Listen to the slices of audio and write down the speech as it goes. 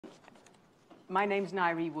My name's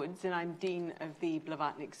Ngaire Woods, and I'm Dean of the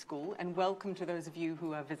Blavatnik School, and welcome to those of you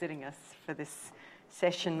who are visiting us for this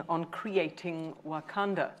session on creating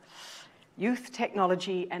Wakanda, youth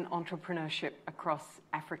technology and entrepreneurship across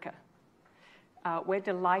Africa. We're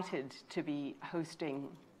delighted to be hosting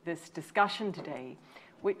this discussion today,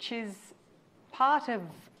 which is part of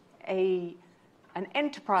an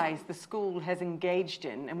enterprise the school has engaged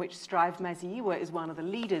in, and which Strive Masiyiwa is one of the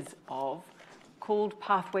leaders of, called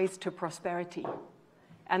Pathways to Prosperity.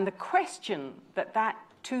 And the question that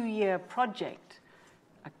two-year project,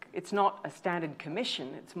 it's not a standard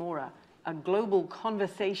commission, it's more a global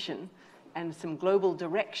conversation and some global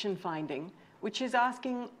direction finding, which is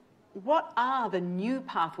asking, what are the new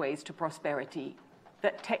pathways to prosperity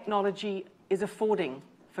that technology is affording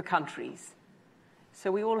for countries? So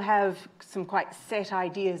we all have some quite set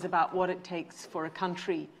ideas about what it takes for a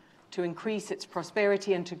country to increase its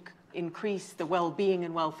prosperity and to increase the well-being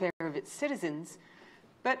and welfare of its citizens,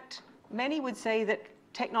 but many would say that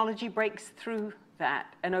technology breaks through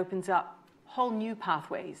that and opens up whole new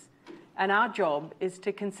pathways. And our job is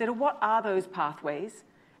to consider what are those pathways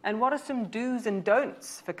and what are some do's and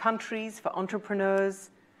don'ts for countries, for entrepreneurs,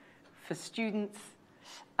 for students,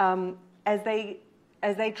 as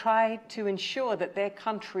they try to ensure that their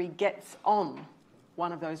country gets on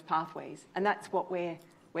one of those pathways. And that's what we're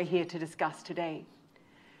here to discuss today.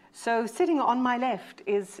 So sitting on my left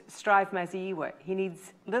is Strive Masiyiwa. He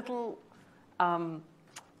needs little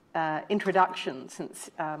introduction,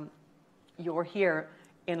 since you're here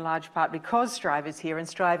in large part because Strive is here. And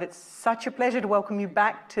Strive, it's such a pleasure to welcome you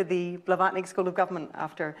back to the Blavatnik School of Government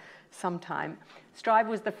after some time. Strive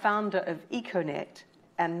was the founder of Econet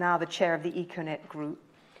and now the chair of the Econet group.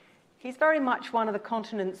 He's very much one of the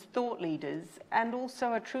continent's thought leaders and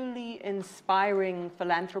also a truly inspiring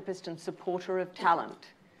philanthropist and supporter of talent.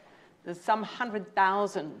 There's some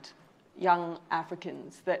 100,000 young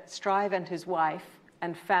Africans that Strive and his wife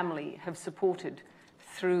and family have supported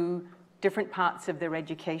through different parts of their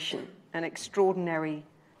education.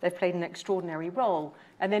 They've played an extraordinary role.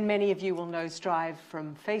 And then many of you will know Strive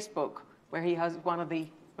from Facebook, where he has one of the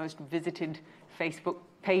most visited Facebook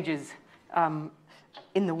pages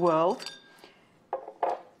in the world.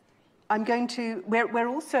 We're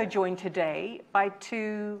also joined today by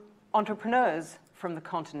two entrepreneurs from the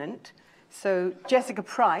continent. So Jessica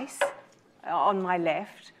Price, on my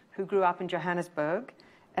left, who grew up in Johannesburg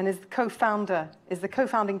and is the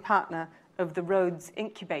co-founding partner of the Rhodes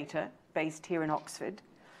Incubator, based here in Oxford.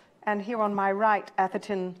 And here on my right,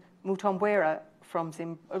 Atherton Mutombwera,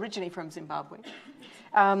 originally from Zimbabwe,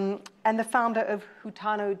 and the founder of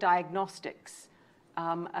Hutano Diagnostics,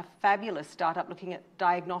 a fabulous startup looking at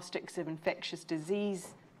diagnostics of infectious disease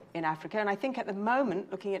in Africa, and I think at the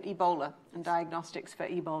moment looking at Ebola and diagnostics for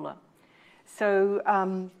Ebola.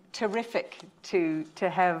 So terrific to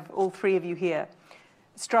have all three of you here.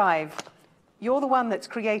 Strive, you're the one that's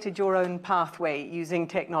created your own pathway using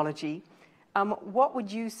technology. What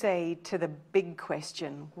would you say to the big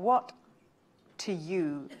question? What, to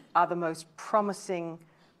you, are the most promising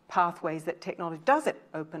pathways that technology, does it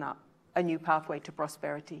open up a new pathway to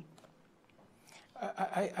prosperity?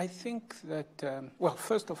 I think that, well,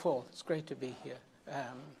 first of all, it's great to be here.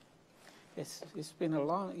 It's been a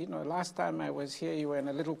long, last time I was here, you were in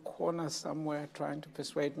a little corner somewhere trying to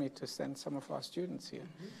persuade me to send some of our students here.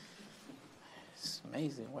 Mm-hmm. It's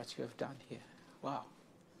amazing what you have done here. Wow.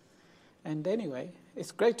 And anyway,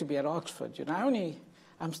 it's great to be at Oxford.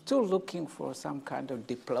 I'm still looking for some kind of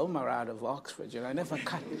diploma out of Oxford. I never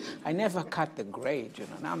cut the grade.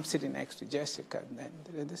 Now I'm sitting next to Jessica,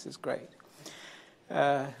 and this is great.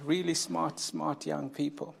 Really smart young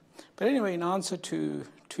people. But anyway, in answer to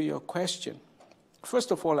your question,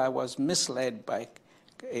 first of all, I was misled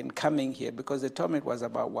in coming here because they told me it was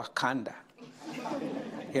about Wakanda.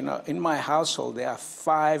 In my household, there are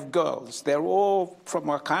 5 girls. They're all from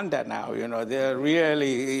Wakanda now. They're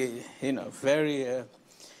really, very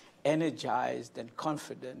energized and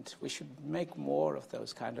confident. We should make more of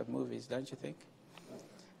those kind of movies, don't you think?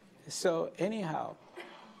 So anyhow,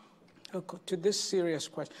 look, to this serious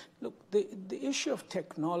question, look, the issue of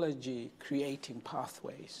technology creating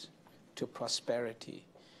pathways to prosperity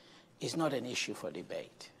is not an issue for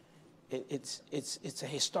debate. It's a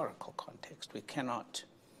historical context. We cannot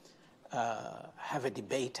have a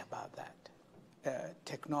debate about that.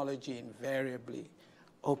 Technology invariably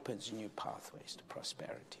opens new pathways to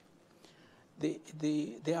prosperity.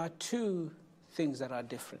 There are 2 things that are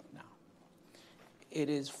different now. It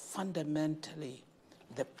is fundamentally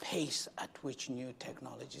the pace at which new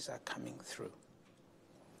technologies are coming through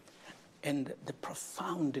and the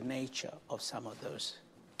profound nature of some of those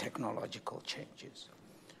technological changes.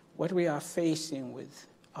 what we are facing with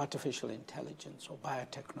artificial intelligence or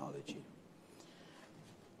biotechnology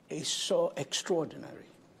is so extraordinary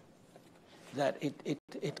that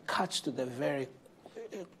it cuts to the very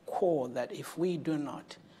core that if we do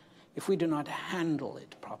not handle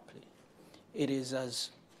it properly, it is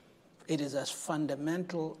as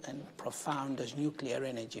fundamental and profound as nuclear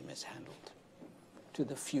energy mishandled to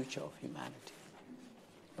the future of humanity.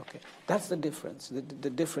 Okay, that's the difference. The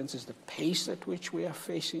difference is the pace at which we are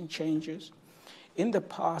facing changes. In the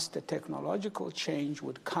past, the technological change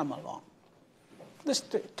would come along. Let's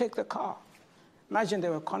take the car. Imagine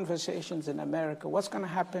there were conversations in America. What's going to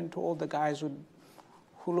happen to all the guys who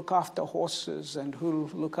look after horses and who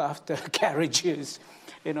look after carriages?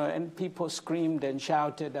 You know, and people screamed and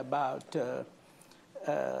shouted about the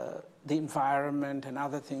environment and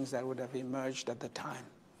other things that would have emerged at the time.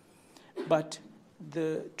 But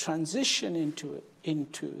the transition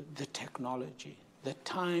into the technology, the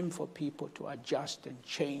time for people to adjust and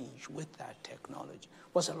change with that technology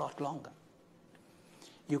was a lot longer.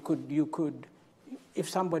 You could, if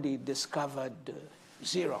somebody discovered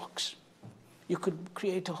Xerox, you could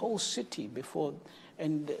create a whole city before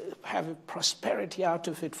and have a prosperity out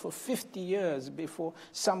of it for 50 years before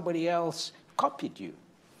somebody else copied you.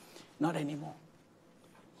 Not anymore.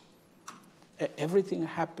 Everything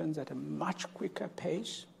happens at a much quicker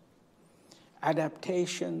pace.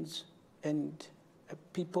 Adaptations and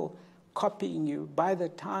people copying you. By the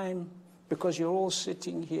time, because you're all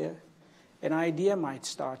sitting here, an idea might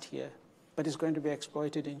start here, but it's going to be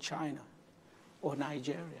exploited in China or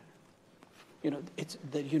Nigeria. You know, it's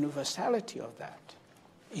the universality of that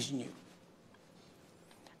is new.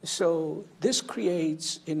 So this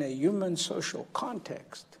creates, in a human social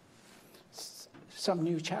context, some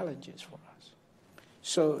new challenges for us.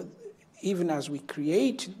 So even as we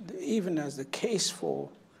create, even as the case for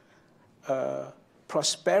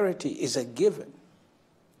prosperity is a given,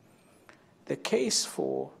 the case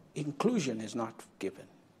for inclusion is not given.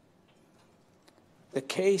 The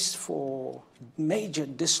case for major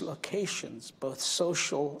dislocations, both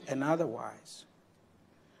social and otherwise,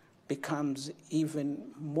 becomes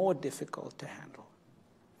even more difficult to handle.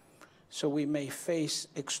 So we may face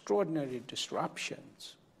extraordinary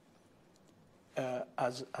disruptions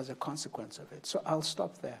as a consequence of it. So I'll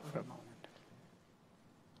stop there for a moment.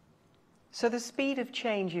 So the speed of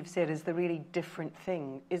change, you've said, is the really different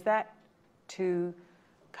thing. Is that to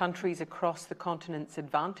countries across the continent's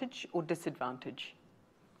advantage or disadvantage?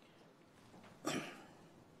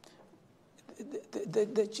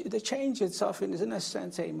 The change itself is, in a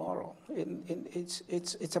sense, amoral.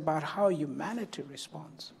 It's about how humanity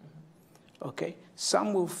responds. Okay,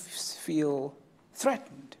 some will feel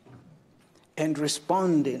threatened and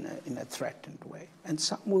respond in a threatened way, and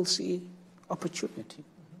some will see opportunity.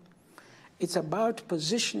 It's about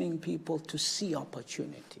positioning people to see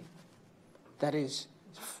opportunity. That is,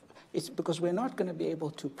 it's because we're not going to be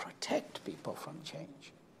able to protect people from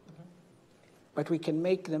change. But we can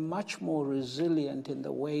make them much more resilient in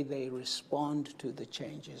the way they respond to the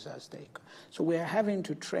changes as they go. So we are having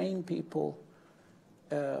to train people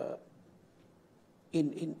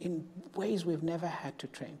in ways we've never had to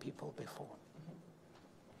train people before.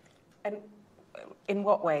 And in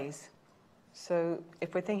what ways? So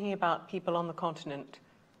if we're thinking about people on the continent,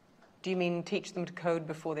 do you mean teach them to code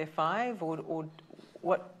before they're 5, or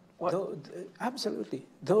what? Absolutely.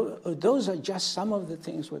 Those are just some of the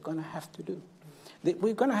things we're going to have to do.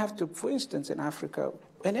 We're going to have to, for instance, in Africa,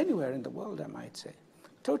 and anywhere in the world, I might say,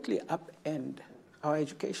 totally upend our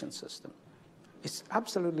education system. It's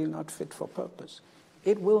absolutely not fit for purpose.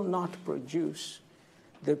 It will not produce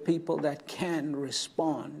the people that can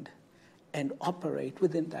respond and operate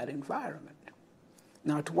within that environment.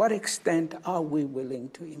 Now, to what extent are we willing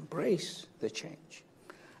to embrace the change?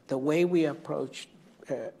 The way we approach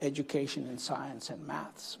education in science and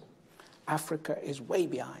maths, Africa is way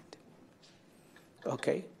behind.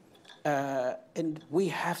 Okay, and we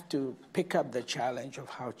have to pick up the challenge of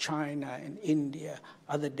how China and India,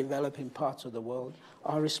 other developing parts of the world,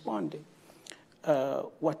 are responding.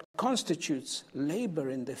 What constitutes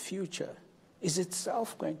labor in the future is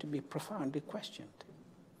itself going to be profoundly questioned.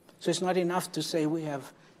 So it's not enough to say we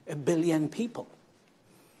have 1 billion people.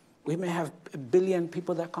 We may have 1 billion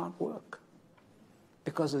people that can't work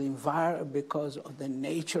because of the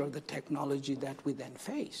nature of the technology that we then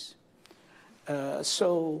face.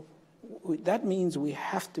 So that means we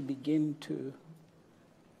have to begin to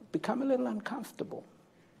become a little uncomfortable.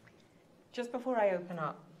 Just before I open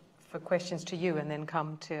up for questions to you and then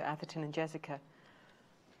come to Atherton and Jessica,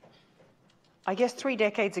 I guess 3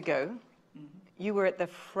 decades ago, you were at the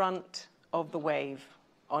front of the wave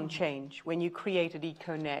on change when you created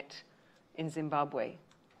Econet in Zimbabwe.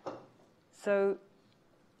 So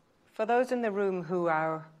for those in the room who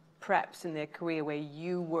are perhaps in their career where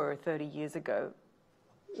you were 30 years ago,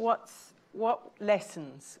 what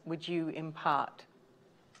lessons would you impart?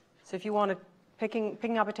 So if you wanted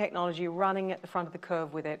picking up a technology, running at the front of the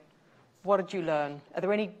curve with it, what did you learn? Are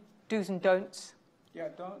there any do's and don'ts? Yeah,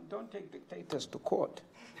 don't take dictators to court.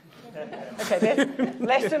 Okay, there's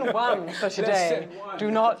lesson one for today. Do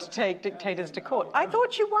not take dictators to court. I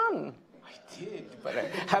thought you won. I did, but I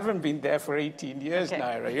haven't been there for 18 years, Okay.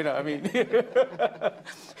 Naira. You know, I mean,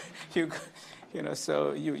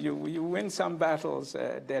 so you win some battles.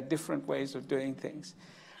 There are different ways of doing things.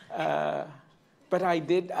 But I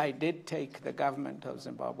did take the government of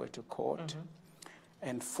Zimbabwe to court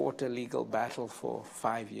and fought a legal battle for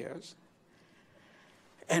 5 years.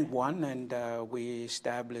 And won, and we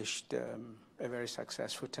established a very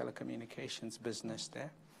successful telecommunications business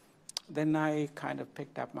there. Then I kind of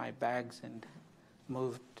picked up my bags and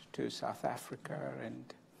moved to South Africa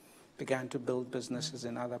and began to build businesses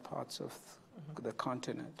in other parts of the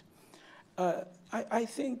continent. I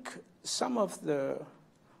think some of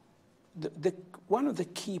one of the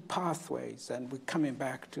key pathways, and we're coming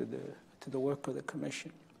back to the work of the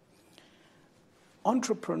Commission,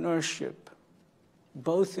 entrepreneurship,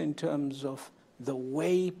 both in terms of the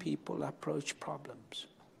way people approach problems.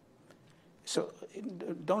 So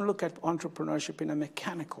don't look at entrepreneurship in a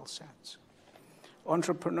mechanical sense.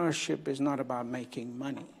 Entrepreneurship is not about making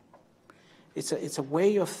money. It's a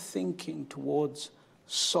way of thinking towards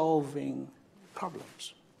solving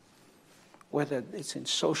problems, whether it's in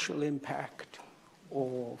social impact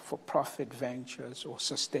or for-profit ventures or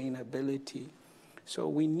sustainability. So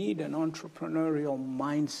we need an entrepreneurial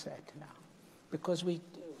mindset now. Because we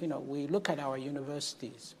look at our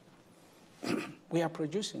universities, we are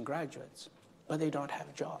producing graduates, but they don't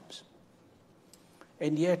have jobs.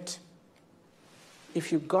 And yet, if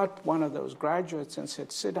you got one of those graduates and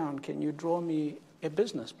said, sit down, can you draw me a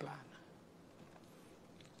business plan?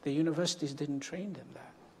 The universities didn't train them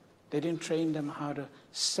that. They didn't train them how to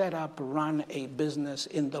set up, run a business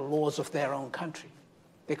in the laws of their own country.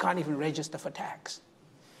 They can't even register for tax.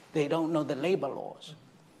 They don't know the labor laws.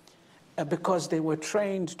 Because they were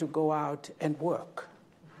trained to go out and work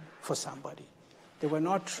for somebody. They were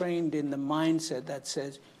not trained in the mindset that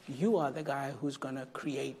says, you are the guy who's going to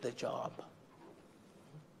create the job.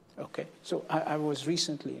 Okay, so I was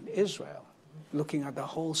recently in Israel looking at the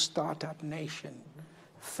whole startup nation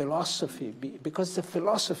philosophy, because the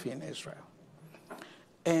philosophy in Israel.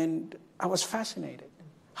 And I was fascinated.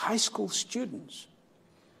 High school students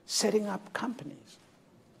setting up companies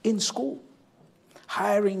in school,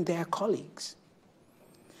 hiring their colleagues.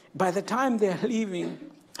 By the time they're leaving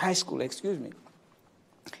high school,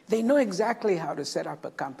 they know exactly how to set up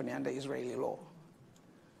a company under Israeli law.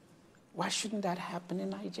 Why shouldn't that happen in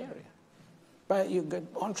Nigeria? But you get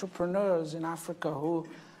entrepreneurs in Africa who've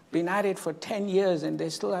been at it for 10 years and they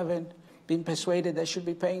still haven't been persuaded they should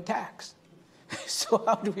be paying tax. So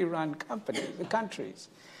how do we run countries?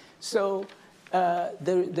 So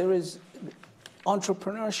there is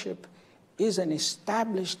entrepreneurship is an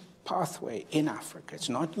established pathway in Africa. It's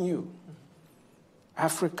not new.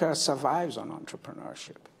 Africa survives on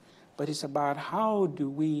entrepreneurship. But it's about how do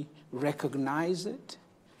we recognize it,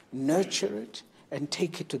 nurture it, and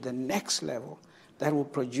take it to the next level that will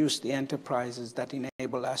produce the enterprises that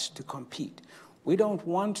enable us to compete. We don't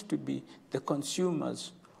want to be the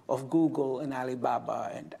consumers of Google and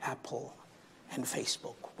Alibaba and Apple and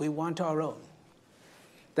Facebook. We want our own.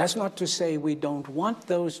 That's not to say we don't want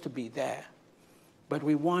those to be there, but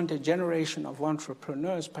we want a generation of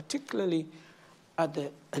entrepreneurs, particularly at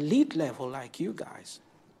the elite level like you guys,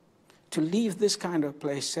 to leave this kind of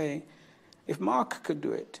place saying, if Mark could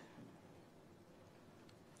do it,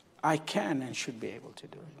 I can and should be able to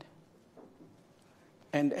do it.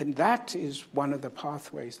 And that is one of the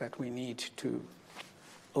pathways that we need to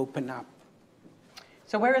open up.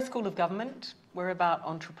 So we're a school of government. We're about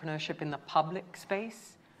entrepreneurship in the public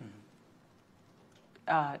space.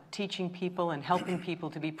 Teaching people and helping people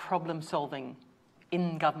to be problem-solving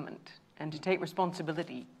in government and to take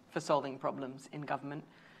responsibility for solving problems in government.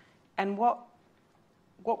 And what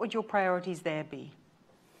would your priorities there be?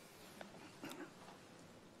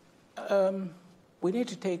 We need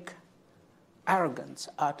to take arrogance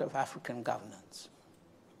out of African governance,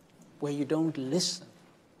 where you don't listen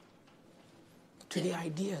to the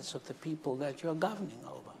ideas of the people that you're governing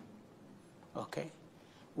over. Okay?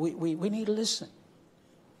 We need to listen.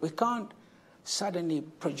 We can't suddenly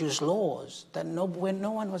produce laws that when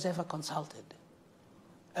no one was ever consulted.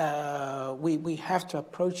 We have to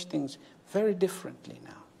approach things very differently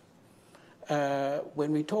now.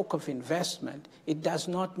 when we talk of investment, it does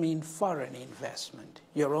not mean foreign investment.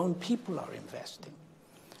 Your own people are investing.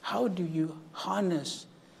 How do you harness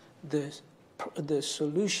the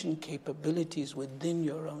solution capabilities within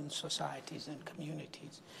your own societies and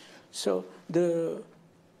communities? So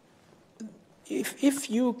if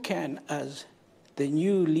you can, as the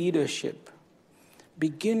new leadership,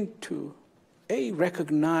 begin to,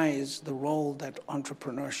 recognize the role that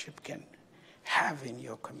entrepreneurship can have in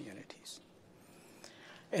your communities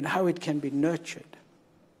and how it can be nurtured,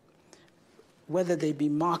 whether they be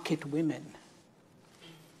market women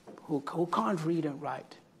who can't read and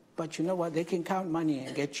write, but you know what, they can count money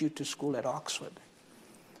and get you to school at Oxford,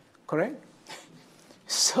 correct?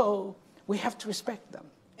 So we have to respect them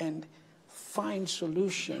and find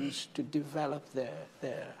solutions to develop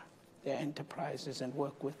their enterprises and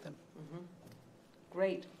work with them. Mm-hmm.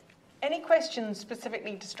 Great. Any questions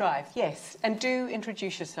specifically to Strive? Yes, and do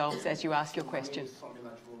introduce yourselves as you ask your question. I'm the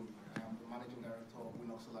Managing Director of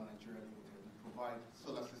Solar Nigeria Limited. We provide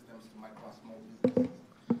solar systems to micro and small businesses.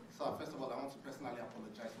 So first of all, I want to personally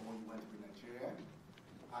apologize for what you went through in Nigeria.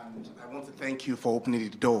 And I want to thank you for opening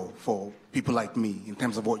the door for people like me in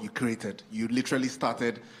terms of what you created. You literally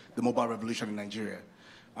started the mobile revolution in Nigeria.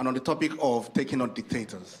 And on the topic of taking on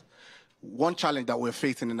dictators, one challenge that we're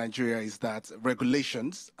facing in Nigeria is that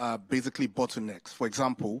regulations are basically bottlenecks. For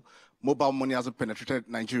example, mobile money hasn't penetrated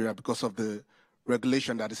Nigeria because of the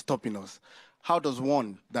regulation that is stopping us. How does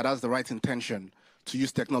one that has the right intention to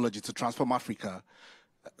use technology to transform Africa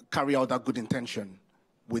carry out that good intention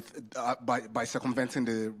by circumventing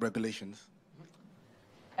the regulations?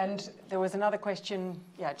 And there was another question,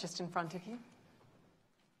 just in front of you.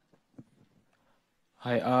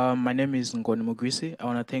 Hi, my name is Mutombwera. I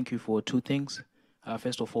want to thank you for two things.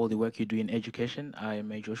 First of all, the work you do in education. I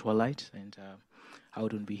am a Joshua Light, and I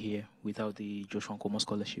wouldn't be here without the Joshua Nkomo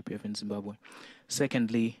Scholarship here in Zimbabwe.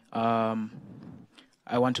 Secondly, I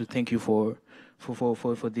want to thank you for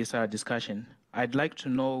this discussion. I'd like to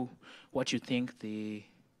know what you think the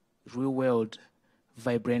real-world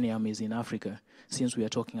vibranium is in Africa, since we are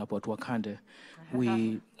talking about Wakanda.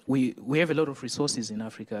 We have a lot of resources in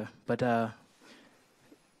Africa, but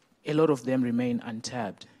a lot of them remain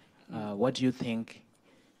untapped. What do you think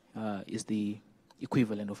is the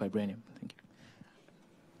equivalent of vibranium? Thank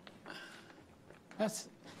you.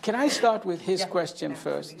 Can I start with his question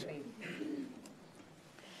first?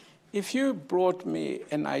 If you brought me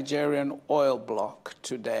a Nigerian oil block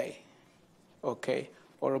today, okay,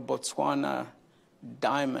 or a Botswana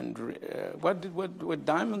diamond, what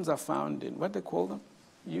diamonds are found in, what do they call them?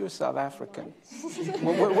 You're South African.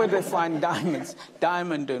 Where they find diamonds,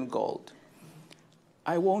 diamond and gold.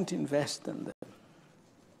 I won't invest in them.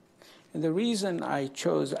 And the reason I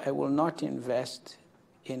chose I will not invest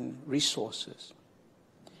in resources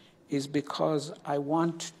is because I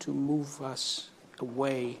want to move us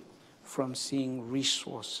away from seeing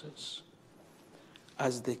resources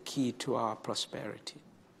as the key to our prosperity.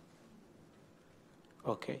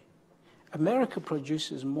 Okay? America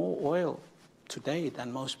produces more oil today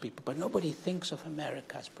than most people, but nobody thinks of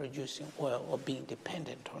America as producing oil or being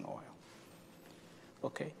dependent on oil.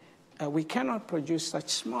 Okay? We cannot produce such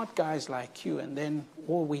smart guys like you, and then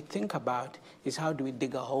all we think about is how do we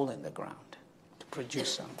dig a hole in the ground to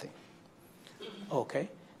produce something. Okay?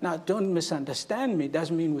 Now, don't misunderstand me. It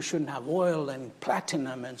doesn't mean we shouldn't have oil and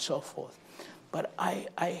platinum and so forth. But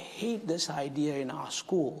I hate this idea in our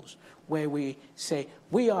schools where we say,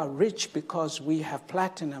 we are rich because we have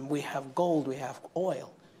platinum, we have gold, we have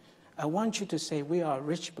oil. I want you to say, we are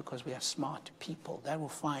rich because we have smart people that will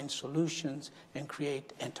find solutions and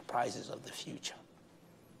create enterprises of the future.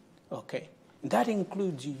 Okay? That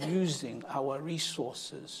includes using our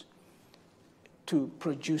resources to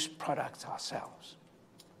produce products ourselves.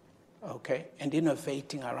 Okay? And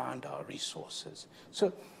innovating around our resources.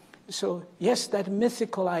 So yes, that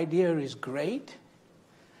mythical idea is great,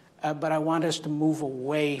 but I want us to move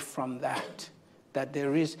away from that. That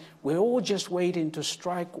we're all just waiting to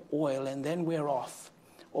strike oil and then we're off.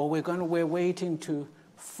 Or we're waiting to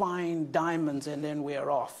find diamonds and then we're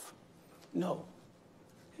off. No.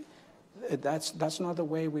 That's not the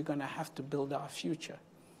way we're going to have to build our future.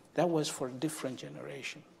 That was for a different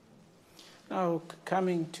generation. Now,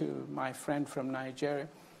 coming to my friend from Nigeria,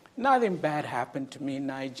 nothing bad happened to me in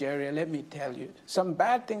Nigeria, let me tell you. Some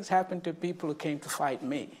bad things happened to people who came to fight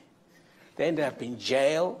me. They ended up in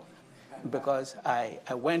jail because I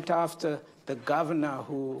went after the governor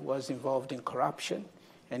who was involved in corruption,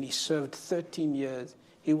 and he served 13 years.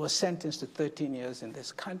 He was sentenced to 13 years in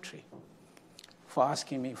this country for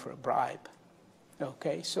asking me for a bribe.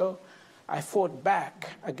 Okay, so I fought back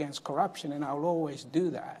against corruption, and I will always do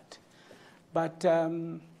that. But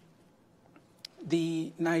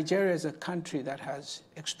Nigeria is a country that has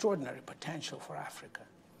extraordinary potential for Africa.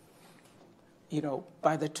 You know,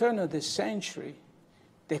 by the turn of this century,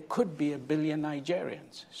 there could be 1 billion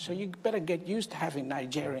Nigerians. So you better get used to having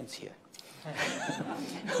Nigerians here.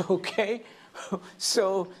 Okay?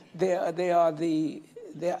 So they are the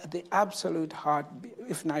absolute heart.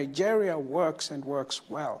 If Nigeria works and works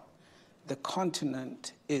well, the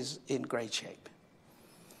continent is in great shape.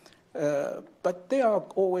 But there are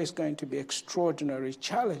always going to be extraordinary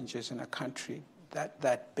challenges in a country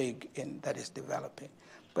that big that is developing.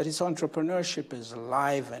 But its entrepreneurship is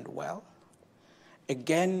alive and well.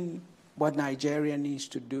 Again, what Nigeria needs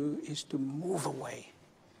to do is to move away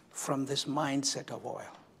from this mindset of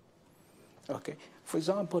oil. Okay. For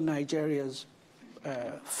example, Nigeria's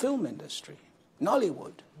film industry,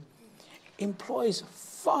 Nollywood, employs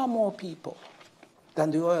far more people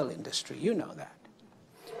than the oil industry. You know that.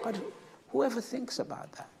 But whoever thinks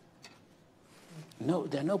about that? No,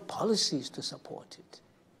 there are no policies to support it.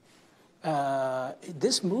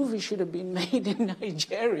 This movie should have been made in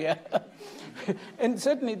Nigeria. And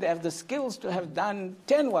certainly they have the skills to have done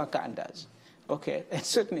 10 Wakandas. Okay, and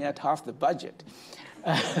certainly at half the budget.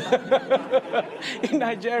 In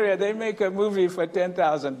Nigeria, they make a movie for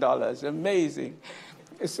 $10,000. Amazing.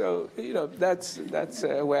 So, you know, that's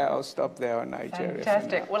where I'll stop there on Nigeria.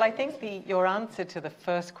 Fantastic. Well, I think your answer to the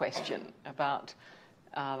first question about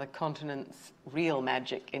the continent's real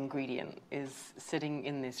magic ingredient is sitting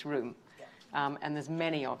in this room. And there's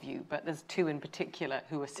many of you, but there's two in particular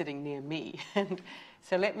who are sitting near me. And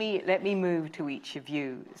so let me move to each of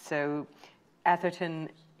you. So, Atherton,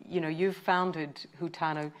 you know, you've founded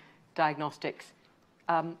Hutano Diagnostics.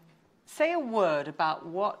 Say a word about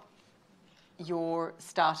what your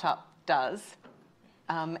startup does,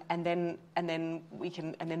 and then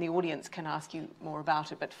the audience can ask you more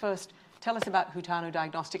about it. But first, tell us about Hutano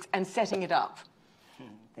Diagnostics and setting it up.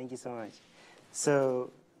 Thank you so much.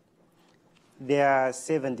 So there are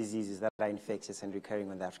 7 diseases that are infectious and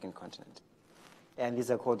recurring on the African continent, and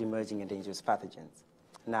these are called emerging and dangerous pathogens.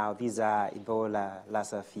 Now, these are Ebola,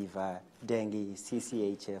 Lassa fever, dengue,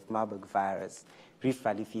 CCHF, Marburg virus, Rift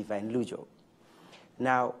Valley fever, and Lujo.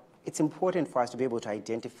 Now, it's important for us to be able to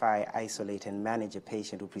identify, isolate, and manage a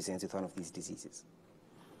patient who presents with one of these diseases.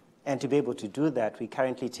 And to be able to do that, we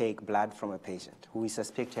currently take blood from a patient who we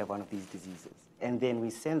suspect to have one of these diseases. And then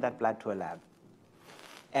we send that blood to a lab.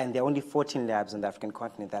 And there are only 14 labs on the African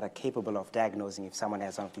continent that are capable of diagnosing if someone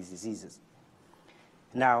has one of these diseases.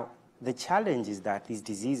 Now, the challenge is that these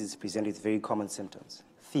diseases present with very common symptoms: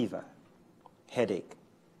 fever, headache,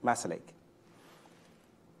 muscle ache.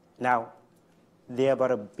 Now, there are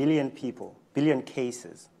about 1 billion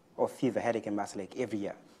cases of fever, headache, and muscle ache every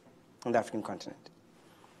year on the African continent.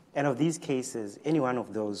 And of these cases, any one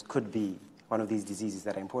of those could be one of these diseases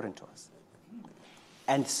that are important to us.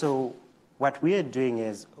 And so what we are doing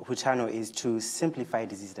as Hutano is to simplify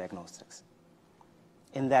disease diagnostics.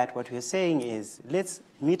 In that, what we're saying is, let's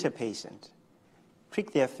meet a patient,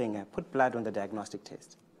 prick their finger, put blood on the diagnostic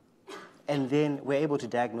test, and then we're able to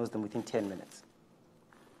diagnose them within 10 minutes.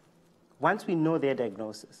 Once we know their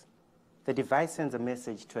diagnosis, the device sends a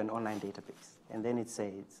message to an online database, and then it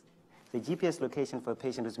says, the GPS location for a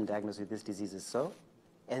patient who's been diagnosed with this disease is so,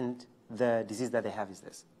 and the disease that they have is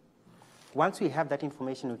this. Once we have that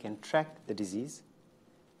information, we can track the disease,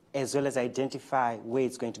 as well as identify where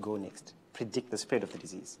it's going to go next, predict the spread of the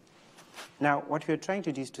disease. Now, what we're trying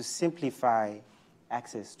to do is to simplify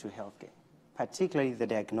access to healthcare, particularly the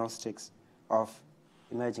diagnostics of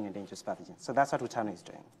emerging and dangerous pathogens. So that's what Hutano is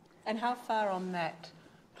doing. And how far on that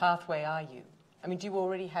pathway are you? I mean, do you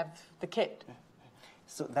already have the kit?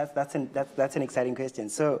 So that's an exciting question.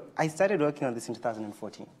 So I started working on this in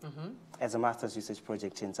 2014 as a master's research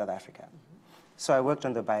project in South Africa. So I worked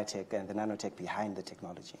on the biotech and the nanotech behind the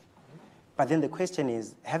technology. But then the question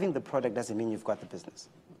is, having the product doesn't mean you've got the business.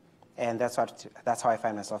 And that's how I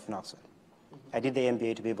find myself in Oxford. I did the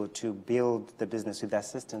MBA to be able to build the business with the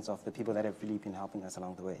assistance of the people that have really been helping us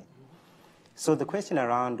along the way. So the question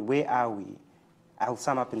around where are we, I'll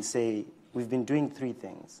sum up and say we've been doing 3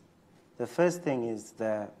 things. The first thing is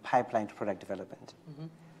the pipeline to product development.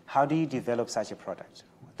 How do you develop such a product?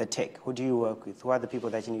 The tech, who do you work with? Who are the people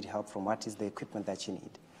that you need help from? What is the equipment that you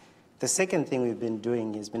need? The second thing we've been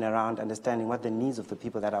doing has been around understanding what the needs of the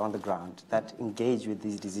people that are on the ground that engage with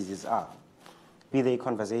these diseases are. Be they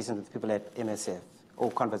conversations with people at MSF,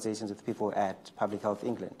 or conversations with people at Public Health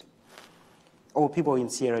England, or people in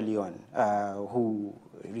Sierra Leone who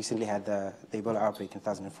recently had the Ebola outbreak in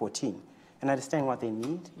 2014, and understanding what they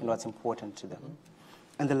need and what's important to them.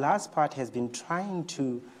 And the last part has been trying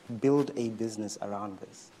to build a business around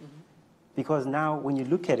this. Because now when you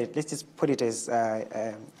look at it, let's just put it as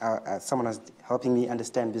someone who's helping me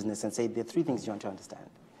understand business and say there are three things you want to understand.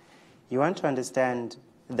 You want to understand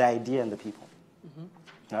the idea and the people,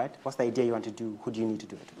 right? What's the idea you want to do? Who do you need to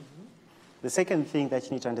do it with? The second thing that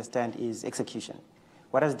you need to understand is execution.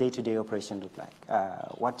 What does day-to-day operation look like?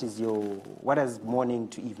 What does morning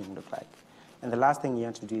to evening look like? And the last thing you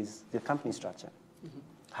want to do is the company structure.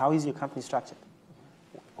 How is your company structured?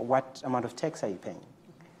 What amount of tax are you paying?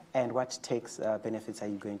 And what tax benefits are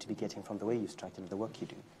you going to be getting from the way you structure the work you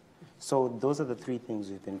do? So those are the three things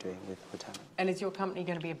we've been doing with Hutano. And is your company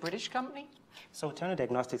going to be a British company? So Hutano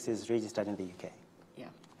Diagnostics is registered in the UK. Yeah.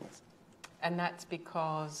 Yes. And that's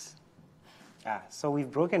because? So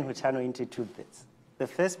we've broken Hutano into two bits. The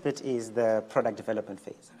first bit is the product development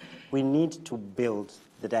phase. We need to build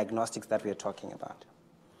the diagnostics that we are talking about.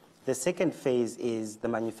 The second phase is the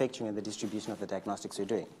manufacturing and the distribution of the diagnostics we're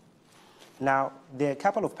doing. Now, there are a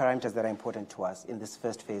couple of parameters that are important to us in this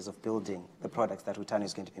first phase of building the products that Hutano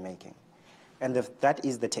is going to be making. And that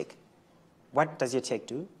is the tech. What does your tech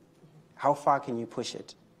do? How far can you push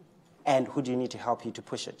it? And who do you need to help you to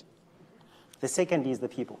push it? The second is the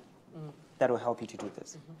people that will help you to do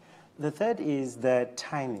this. The third is the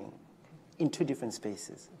timing in two different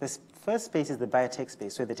spaces. The first space is the biotech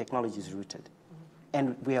space, where the technology is rooted,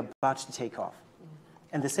 and we are about to take off.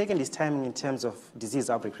 And the second is timing in terms of disease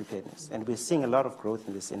outbreak preparedness, and we're seeing a lot of growth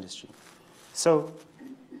in this industry. So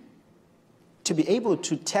to be able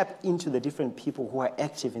to tap into the different people who are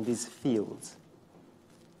active in these fields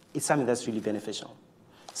is something that's really beneficial.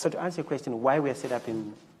 So to answer your question, why we are set up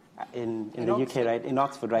in the UK, right, in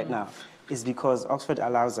Oxford right now, is because Oxford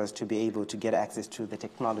allows us to be able to get access to the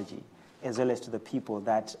technology as well as to the people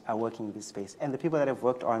that are working in this space and the people that have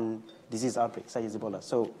worked on disease outbreaks such as Ebola.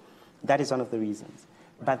 So that is one of the reasons.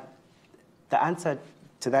 But the answer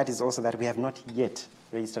to that is also that we have not yet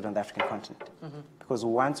registered on the African continent. Because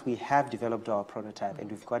once we have developed our prototype and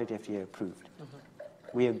we've got it FDA approved,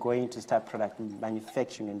 we are going to start product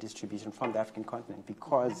manufacturing and distribution from the African continent,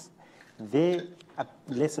 because there are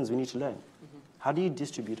lessons we need to learn. How do you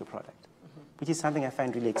distribute a product? Which is something I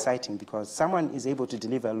find really exciting, because someone is able to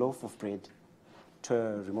deliver a loaf of bread to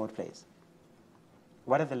a remote place.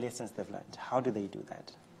 What are the lessons they've learned? How do they do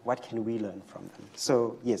that? What can we learn from them?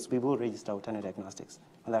 So yes, we will register Hutano Diagnostics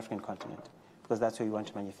on the African continent, because that's where we want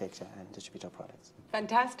to manufacture and distribute our products.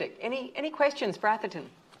 Fantastic. Any questions for Atherton?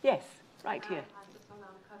 Yes, right here.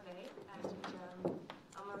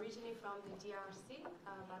 I'm originally from the DRC,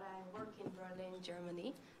 but I work in Berlin,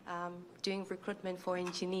 Germany, doing recruitment for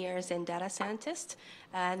engineers and data scientists.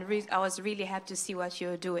 And I was really happy to see what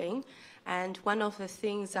you're doing. And one of the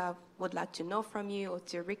things I would like to know from you or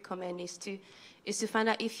to recommend is to find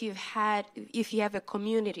out if you have a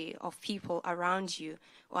community of people around you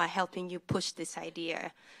who are helping you push this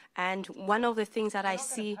idea. And one of the things that I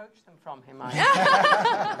see... poach them from him,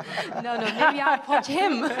 No, maybe I'll poach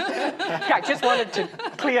him. Yeah, I just wanted to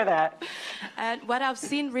clear that. And what I've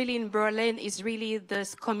seen really in Berlin is really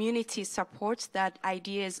this community support that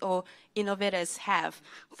ideas or innovators have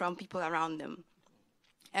from people around them.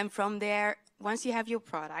 And from there, once you have your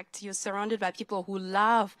product, you're surrounded by people who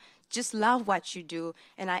just love what you do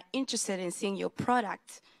and are interested in seeing your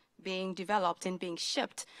product being developed and being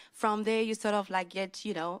shipped. From there, you sort of like get,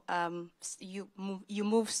 you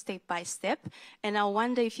move step by step. And I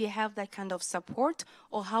wonder if you have that kind of support,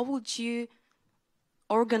 or how would you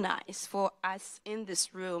organize for us in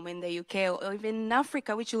this room in the UK or even in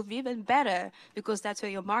Africa, which will be even better because that's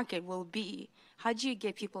where your market will be. How do you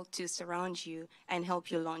get people to surround you and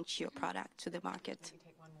help you launch your product to the market? Let me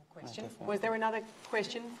take one more question. Was there another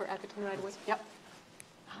question for Atherton right away? Yep.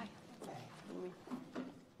 Hi.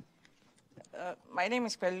 My name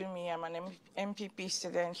is Pelumi. I'm an MPP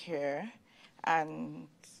student here. And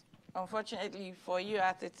unfortunately for you,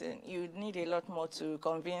 Atherton, you need a lot more to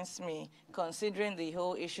convince me, considering the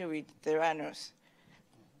whole issue with Theranos.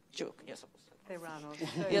 Joke, you're supposed to.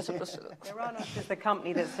 Theranos. You're supposed to. Theranos is the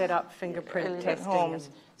company that set up fingerprint testing.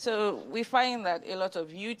 So we find that a lot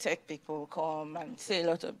of you tech people come and say a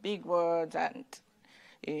lot of big words, and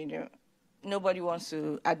nobody wants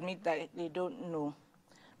to admit that they don't know.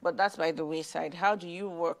 But that's by the wayside. How do you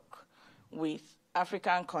work with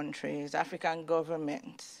African countries, African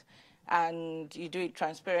governments, and you do it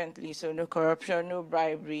transparently, so no corruption, no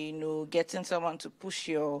bribery, no getting someone to push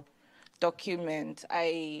your document?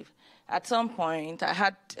 At some point,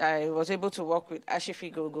 I was able to work with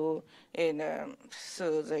Ashifigogo, and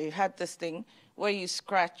so they had this thing where you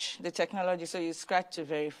scratch the technology, so you scratch to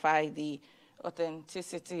verify the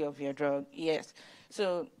authenticity of your drug. Yes.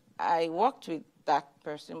 So I worked with that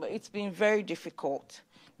person, but it's been very difficult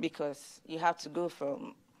because you have to go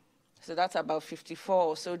from So that's about 54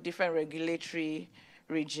 or so different regulatory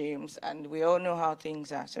regimes, and we all know how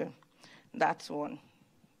things are. So that's one.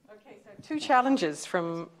 Okay, so two challenges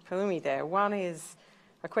from Pulumi there. One is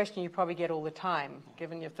a question you probably get all the time,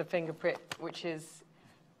 given you have the fingerprint, which is,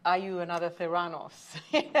 are you another Theranos?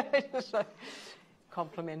 It's like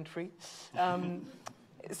complimentary.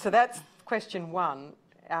 So that's question one.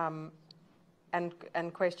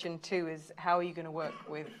 And question two is, how are you going to work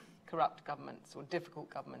with corrupt governments or difficult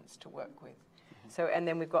governments to work with? So, and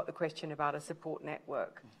then we've got the question about a support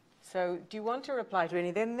network. So do you want to reply to any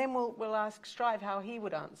of them? Then we'll ask Strive how he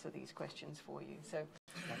would answer these questions for you. So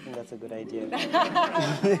I think that's a good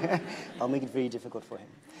idea. I'll make it very difficult for him.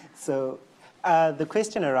 So the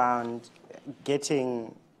question around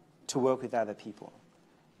getting to work with other people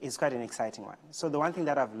is quite an exciting one. So the one thing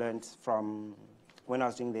that I've learned from when I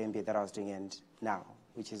was doing the MBA that I was doing and now,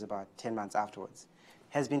 which is about 10 months afterwards,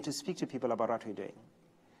 has been to speak to people about what we're doing.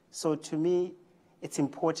 So to me, it's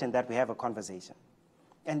important that we have a conversation.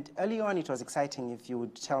 And early on, it was exciting if you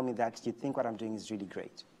would tell me that you think what I'm doing is really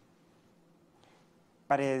great.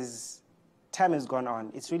 But as time has gone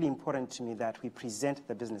on, it's really important to me that we present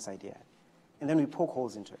the business idea and then we poke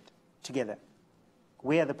holes into it together.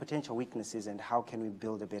 Where are the potential weaknesses and how can we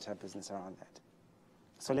build a better business around that?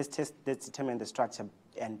 So let's determine the structure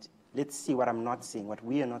and let's see what I'm not seeing, what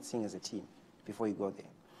we are not seeing as a team before you go there.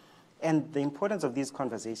 And the importance of these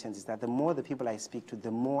conversations is that the more the people I speak to,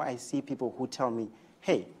 the more I see people who tell me,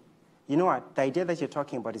 hey, you know what, the idea that you're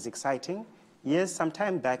talking about is exciting. Yes, some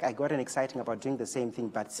time back I got an exciting about doing the same thing,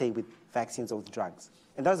 but say with vaccines or with drugs.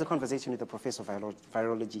 And that was a conversation with a professor of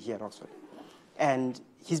virology here at Oxford. And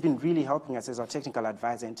he's been really helping us as our technical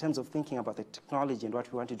advisor in terms of thinking about the technology and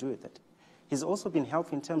what we want to do with it. He's also been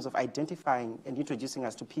helpful in terms of identifying and introducing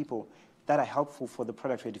us to people that are helpful for the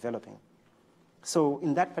product we're developing. So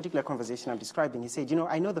in that particular conversation I'm describing, he said, you know,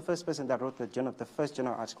 I know the first person that wrote the first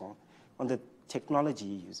journal article on the technology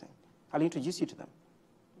you're using. I'll introduce you to them.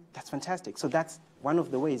 That's fantastic. So that's one of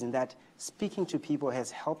the ways in that speaking to people has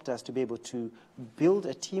helped us to be able to build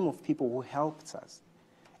a team of people who helps us.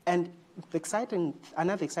 And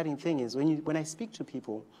another exciting thing is when I speak to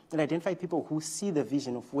people and identify people who see the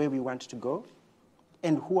vision of where we want to go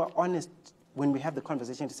and who are honest when we have the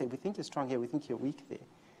conversation to say, we think you're strong here, we think you're weak there.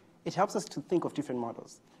 It helps us to think of different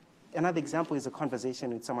models. Another example is a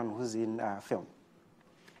conversation with someone who's in film.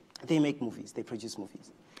 They make movies, they produce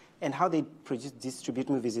movies. And how they distribute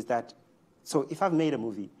movies is that, so if I've made a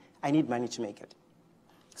movie, I need money to make it.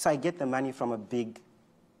 So I get the money from a big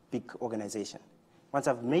organization. Once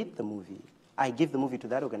I've made the movie, I give the movie to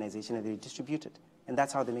that organization and they distribute it. And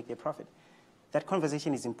that's how they make their profit. That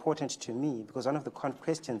conversation is important to me because one of the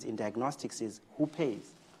questions in diagnostics is who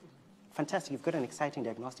pays? Fantastic, you've got an exciting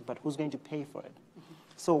diagnostic, but who's going to pay for it?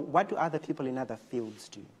 So what do other people in other fields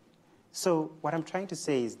do? So what I'm trying to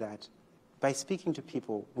say is that by speaking to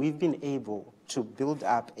people, we've been able to build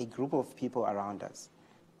up a group of people around us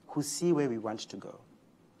who see where we want to go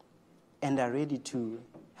and are ready to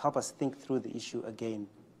help us think through the issue again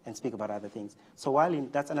and speak about other things. So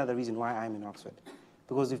that's another reason why I'm in Oxford,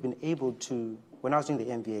 because we've been able to, when I was doing the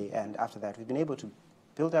MBA and after that, we've been able to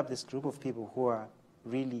build up this group of people who are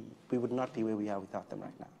really, we would not be where we are without them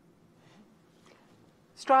right now.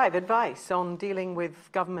 Strive, advice on dealing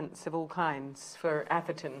with governments of all kinds for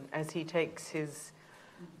Atherton as he takes his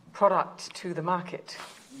product to the market.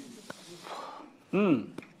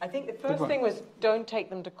 I think the first thing was don't take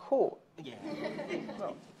them to court. Yeah.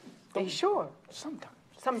 Well, are you sure? Sometimes.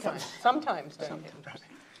 Sometimes don't take them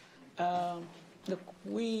to court. Look,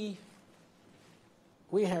 we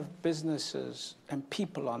have businesses and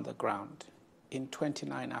people on the ground in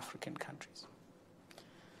 29 African countries.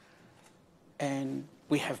 And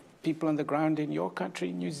we have people on the ground in your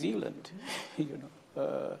country, New Zealand, you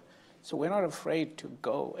know. So we're not afraid to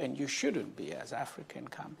go, and you shouldn't be as African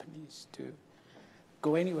companies to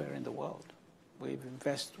go anywhere in the world. We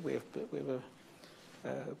have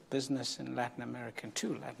a business in Latin America, in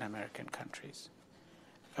 2 Latin American countries.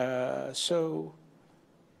 So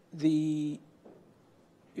there's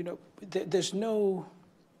no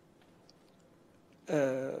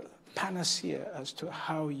panacea as to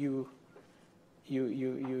how you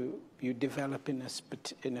develop in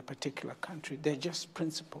a particular country. They're just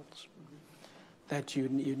principles that you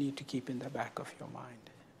need to keep in the back of your mind.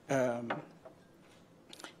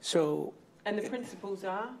 And the principles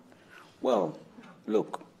are? Well,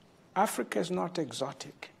 look, Africa is not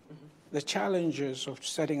exotic. The challenges of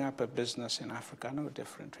setting up a business in Africa are no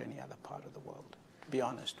different to any other part of the world, to be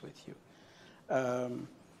honest with you.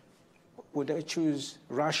 Would I choose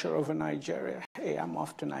Russia over Nigeria? Hey, I'm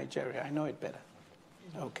off to Nigeria. I know it better.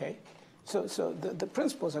 Okay? So the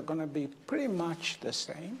principles are going to be pretty much the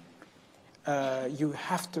same. You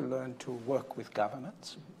have to learn to work with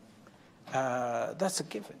governments. That's a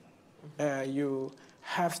given. You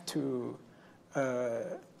have to,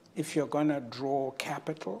 if you're going to draw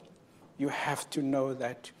capital, you have to know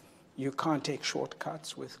that you can't take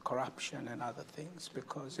shortcuts with corruption and other things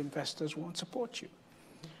because investors won't support you.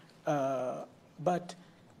 But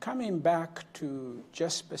coming back to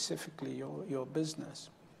just specifically your business,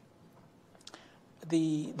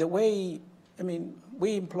 the way, I mean,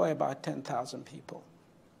 we employ about 10,000 people,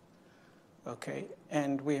 okay?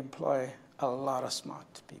 And we employ a lot of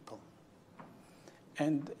smart people.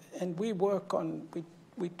 And we work on,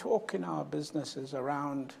 we talk in our businesses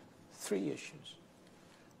around 3 issues.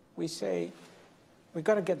 We say, we've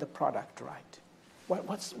got to get the product right.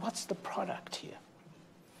 What's the product here?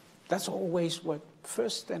 That's always what,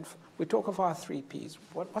 first and we talk of our 3 Ps.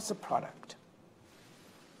 What's the product?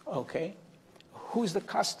 Okay. Who's the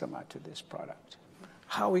customer to this product?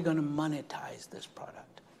 How are we going to monetize this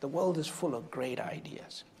product? The world is full of great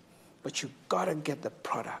ideas, but you've got to get the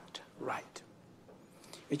product right.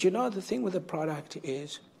 But you know, the thing with the product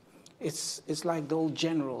is, it's like the old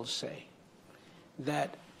generals say,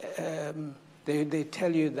 that they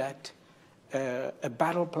tell you that a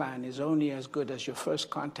battle plan is only as good as your first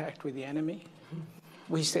contact with the enemy.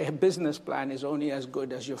 We say a business plan is only as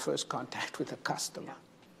good as your first contact with a customer.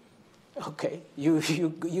 Okay,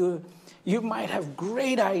 you might have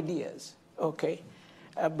great ideas, okay,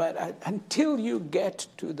 but until you get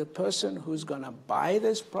to the person who's going to buy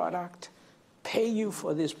this product, pay you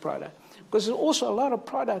for this product, because there's also a lot of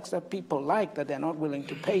products that people like that they're not willing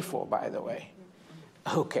to pay for, by the way,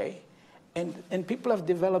 okay, and people have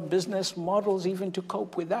developed business models even to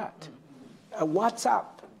cope with that. WhatsApp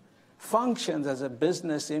functions as a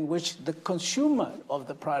business in which the consumer of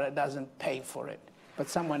the product doesn't pay for it, but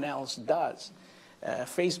someone else does.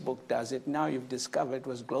 Facebook does it. Now you've discovered it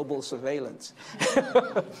was global surveillance.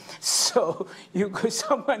 So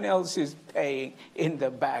someone else is paying in the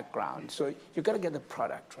background. So you've got to get the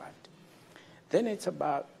product right. Then it's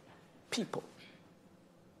about people.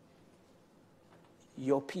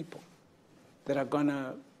 Your people that are going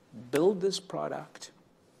to build this product,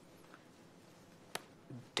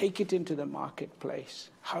 take it into the marketplace.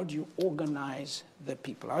 How do you organize the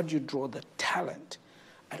people? How do you draw the talent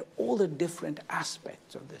at all the different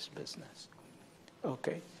aspects of this business?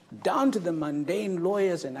 Okay, down to the mundane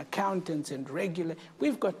lawyers and accountants and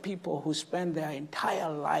we've got people who spend their entire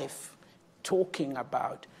life talking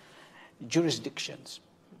about jurisdictions.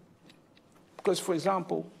 Because, for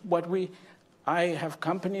example, I have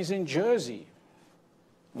companies in Jersey.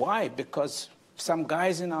 Why? Because some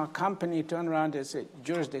guys in our company turn around and say,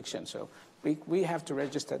 jurisdiction. So we have to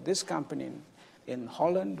register this company in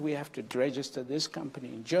Holland, we have to register this company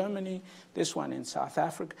in Germany, this one in South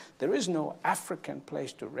Africa. There is no African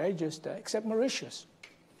place to register except Mauritius.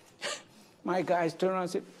 My guys turn around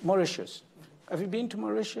and say, Mauritius. Have you been to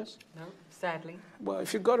Mauritius? No, sadly. Well,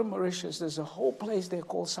 if you go to Mauritius, there's a whole place they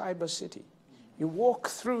call Cyber City. You walk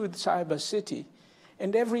through Cyber City,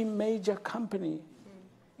 and every major company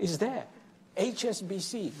is there.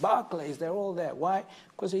 HSBC, Barclays, they're all there. Why?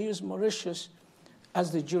 Because they use Mauritius as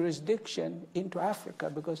the jurisdiction into Africa,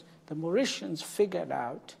 because the Mauritians figured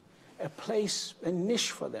out a place, a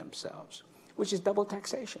niche for themselves, which is double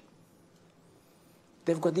taxation.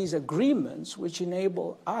 They've got these agreements which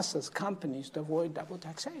enable us as companies to avoid double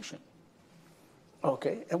taxation.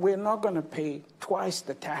 Okay, and we're not going to pay twice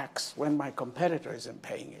the tax when my competitor isn't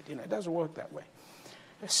paying it. You know, it doesn't work that way.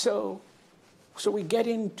 So we get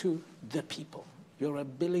into the people, your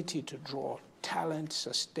ability to draw talent,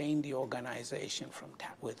 sustain the organization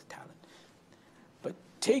with talent. But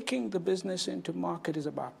taking the business into market is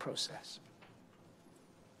about process.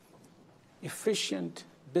 Efficient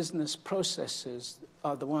business processes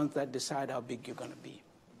are the ones that decide how big you're going to be.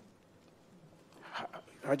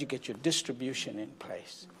 How do you get your distribution in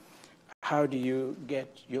place? How do you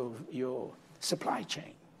get your supply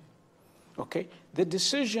chain? Okay? The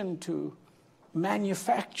decision to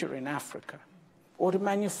manufacture in Africa or to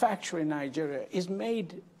manufacture in Nigeria is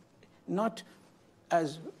made not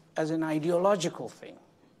as an ideological thing.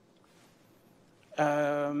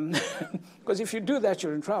 Because if you do that,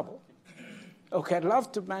 you're in trouble. Okay, I'd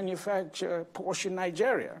love to manufacture Porsche in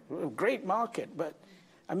Nigeria, a great market, but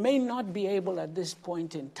I may not be able at this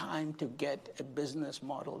point in time to get a business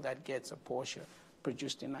model that gets a Porsche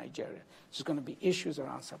produced in Nigeria. There's going to be issues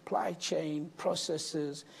around supply chain,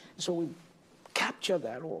 processes, so we capture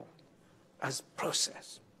that all as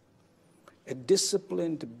process. A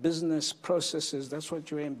disciplined business processes, that's what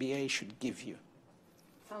your MBA should give you.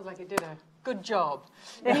 Sounds like it did Good job.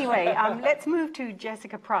 Anyway, let's move to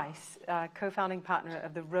Jessica Price, co-founding partner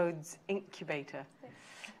of the Rhodes Incubator.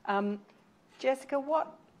 Jessica,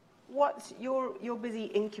 you're busy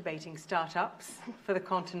incubating startups for the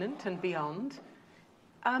continent and beyond.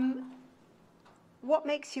 What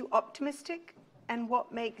makes you optimistic, and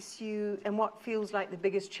what feels like the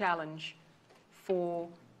biggest challenge for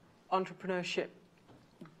entrepreneurship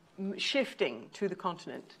shifting to the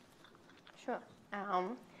continent? Sure.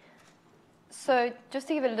 So just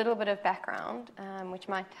to give a little bit of background, which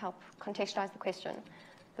might help contextualize the question,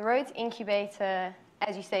 the Rhodes Incubator,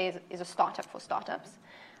 as you say, is a startup for startups.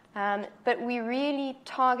 But we really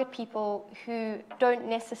target people who don't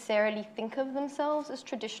necessarily think of themselves as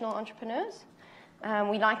traditional entrepreneurs.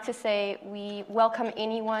 We like to say we welcome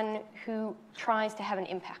anyone who tries to have an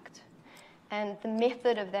impact. And the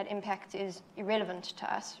method of that impact is irrelevant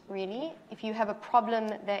to us, really. If you have a problem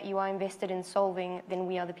that you are invested in solving, then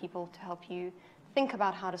we are the people to help you think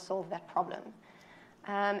about how to solve that problem.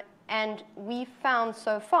 And we've found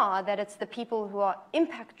so far that it's the people who are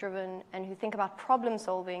impact-driven and who think about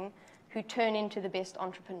problem-solving who turn into the best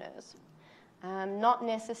entrepreneurs. Not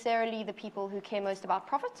necessarily the people who care most about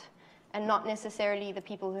profit, and not necessarily the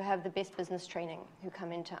people who have the best business training who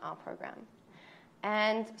come into our program.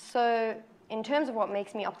 And so in terms of what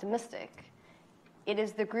makes me optimistic, it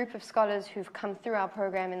is the group of scholars who've come through our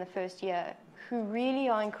program in the first year who really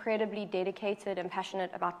are incredibly dedicated and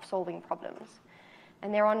passionate about solving problems.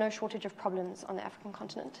 And there are no shortage of problems on the African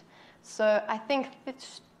continent. So I think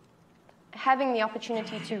it's having the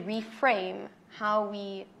opportunity to reframe how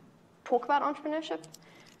we talk about entrepreneurship,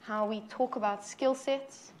 how we talk about skill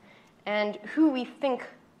sets, and who we think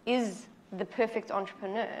is the perfect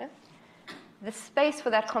entrepreneur. The space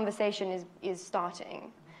for that conversation is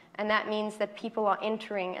starting. And that means that people are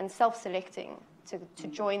entering and self-selecting to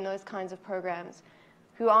join those kinds of programs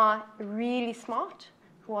who are really smart,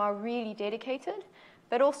 who are really dedicated,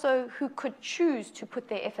 but also who could choose to put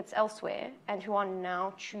their efforts elsewhere and who are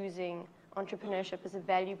now choosing entrepreneurship as a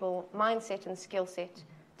valuable mindset and skill set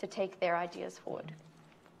to take their ideas forward.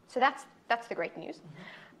 So that's the great news.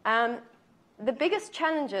 The biggest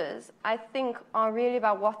challenges, I think, are really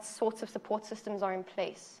about what sorts of support systems are in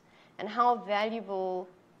place and how valuable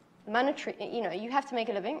monetary, you have to make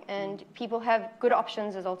a living and people have good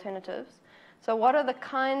options as alternatives. So what are the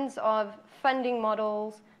kinds of funding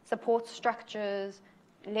models, support structures,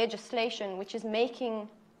 legislation, which is making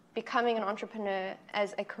becoming an entrepreneur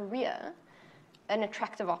as a career an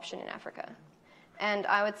attractive option in Africa? And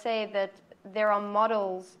I would say that there are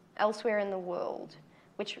models elsewhere in the world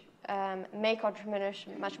which make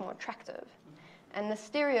entrepreneurship much more attractive. And the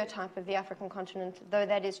stereotype of the African continent, though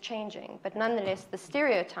that is changing, but nonetheless the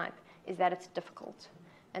stereotype is that it's difficult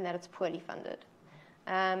and that it's poorly funded.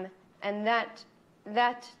 And that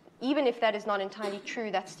even if that is not entirely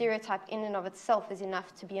true, that stereotype in and of itself is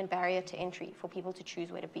enough to be a barrier to entry for people to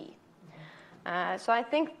choose where to be. So I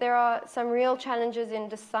think there are some real challenges in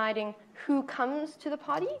deciding who comes to the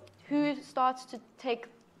party, who starts to take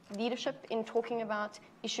leadership in talking about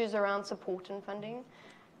issues around support and funding.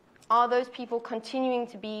 Are those people continuing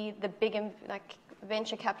to be the big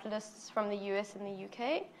venture capitalists from the US and the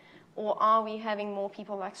UK? Or are we having more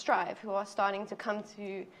people like Strive who are starting to come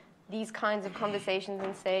to these kinds of conversations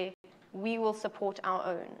and say, we will support our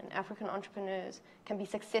own, and African entrepreneurs can be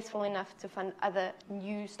successful enough to fund other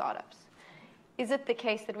new startups? Is it the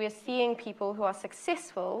case that we're seeing people who are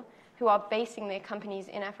successful, who are basing their companies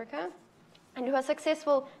in Africa, and who are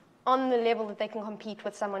successful on the level that they can compete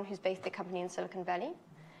with someone who's based their company in Silicon Valley?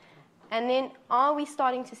 And then are we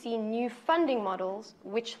starting to see new funding models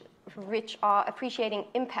which are appreciating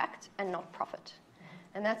impact and not profit?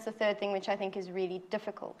 And that's the third thing which I think is really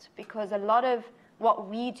difficult, because a lot of what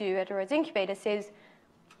we do at a Rhodes Incubator says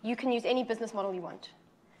you can use any business model you want.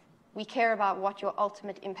 We care about what your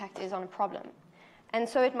ultimate impact is on a problem. And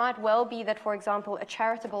so it might well be that, for example, a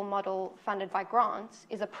charitable model funded by grants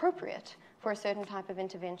is appropriate for a certain type of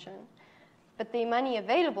intervention. But the money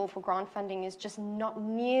available for grant funding is just not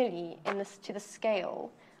nearly to the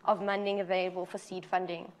scale of funding available for seed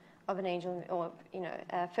funding of an angel or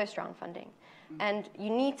first round funding. And you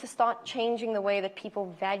need to start changing the way that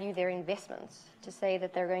people value their investments to say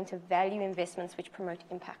that they're going to value investments which promote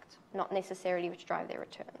impact, not necessarily which drive their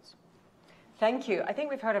returns. Thank you. I think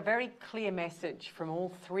we've heard a very clear message from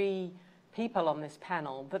all three people on this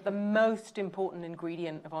panel that the most important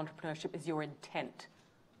ingredient of entrepreneurship is your intent.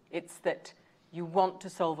 It's that you want to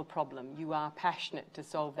solve a problem. You are passionate to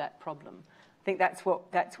solve that problem. I think that's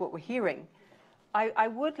what we're hearing. I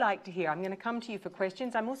would like to hear, I'm going to come to you for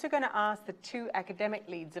questions. I'm also going to ask the two academic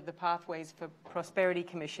leads of the Pathways for Prosperity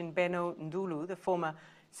Commission, Benno Ndulu, the former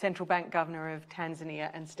Central Bank Governor of Tanzania,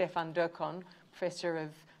 and Stefan Durkon, Professor of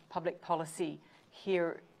Public Policy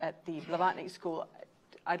here at the Blavatnik School.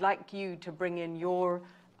 I'd like you to bring in your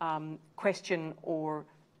question or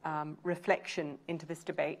reflection into this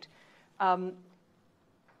debate. But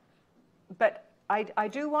I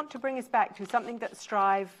do want to bring us back to something that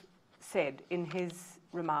Strive said in his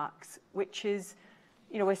remarks, which is,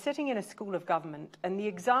 you know, we're sitting in a school of government, and the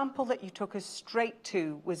example that you took us straight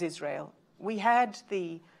to was Israel. We had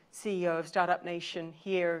the CEO of Startup Nation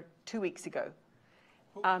here 2 weeks ago,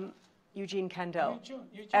 Eugene Kandel.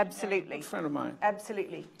 Eugene, absolutely. A friend of mine.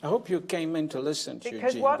 Absolutely. I hope you came in to listen to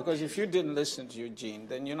Because Eugene, because if you didn't listen to Eugene,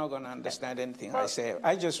 then you're not going to understand anything I say.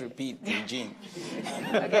 I just repeat Eugene.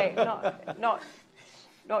 Okay,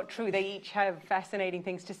 not true. They each have fascinating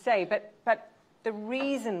things to say, but the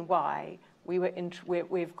reason why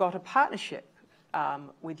we've got a partnership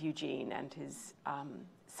with Eugene and his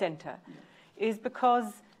center is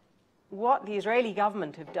because what the Israeli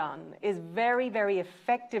government have done is very, very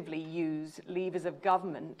effectively use levers of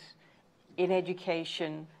government in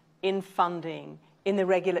education, in funding, in the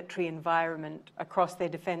regulatory environment across their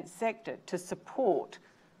defense sector to support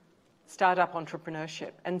startup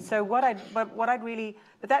entrepreneurship. And so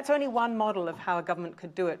but that's only one model of how a government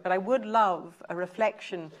could do it. But I would love a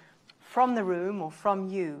reflection from the room or from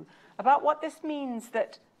you about what this means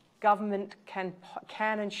that government can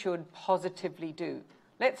and should positively do.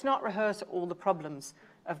 Let's not rehearse all the problems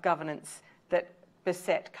of governance that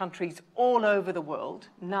beset countries all over the world.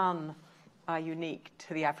 None are unique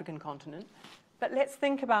to the African continent. But let's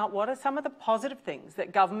think about what are some of the positive things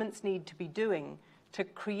that governments need to be doing to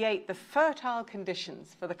create the fertile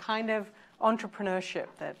conditions for the kind of entrepreneurship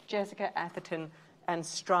that Jessica, Atherton, and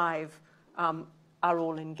Strive are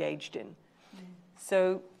all engaged in.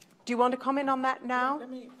 So do you want to comment on that now?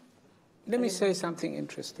 Let me say something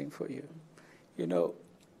interesting for you. You know,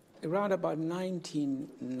 around about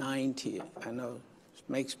 1990, I know it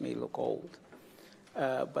makes me look old,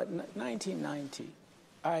 but 1990,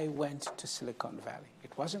 I went to Silicon Valley.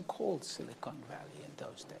 It wasn't called Silicon Valley in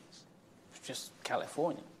those days. It was just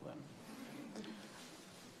California.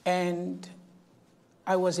 And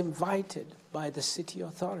I was invited by the city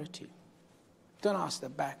authority. Don't ask the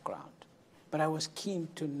background, but I was keen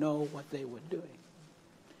to know what they were doing.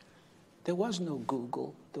 There was no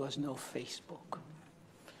Google, there was no Facebook.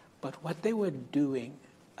 But what they were doing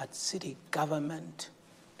at city government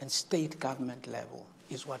and state government level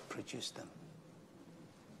is what produced them.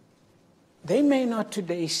 They may not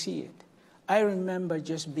today see it. I remember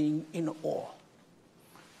just being in awe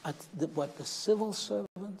at what the civil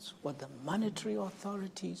servants, what the monetary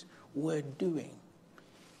authorities were doing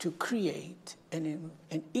to create an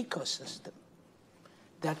ecosystem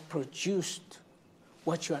that produced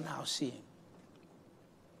what you are now seeing.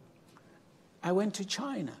 I went to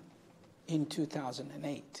China in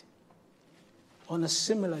 2008 on a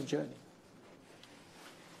similar journey.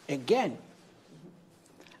 Again,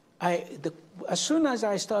 as soon as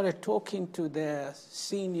I started talking to their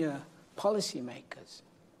senior policymakers,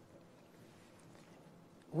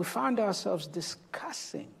 we found ourselves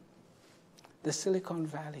discussing the Silicon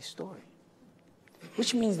Valley story,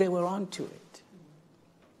 which means they were onto it.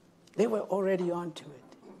 They were already onto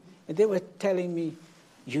it. And they were telling me,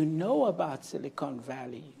 you know about Silicon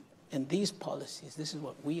Valley and these policies. This is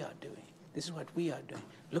what we are doing. This is what we are doing.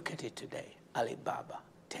 Look at it today. Alibaba,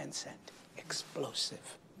 Tencent,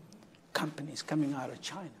 explosive companies coming out of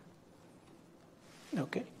China.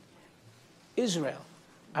 Okay? Israel.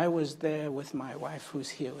 I was there with my wife, who's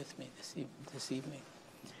here with me this evening.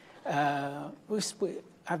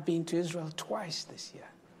 I've been to Israel twice this year,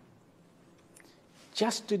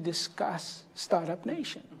 just to discuss Startup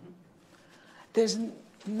Nation. There's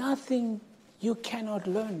nothing you cannot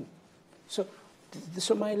learn.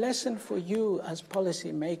 So my lesson for you as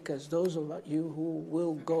policymakers, those of you who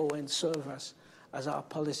will go and serve us as our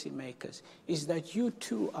policymakers, is that you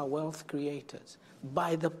too are wealth creators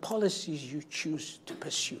by the policies you choose to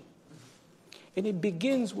pursue. And it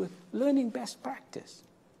begins with learning best practice,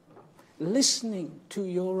 listening to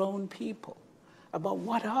your own people about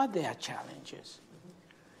what are their challenges.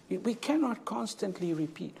 We cannot constantly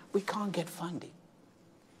repeat, we can't get funding.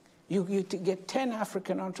 You get 10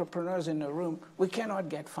 African entrepreneurs in a room, we cannot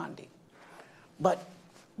get funding. But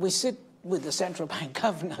we sit with the central bank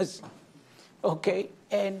governors, okay,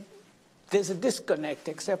 and there's a disconnect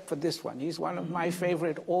except for this one. He's one of my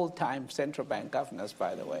favorite all-time central bank governors,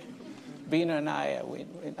 by the way. Bino and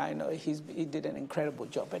I know he did an incredible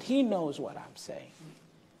job, but he knows what I'm saying,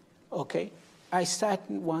 okay? I sat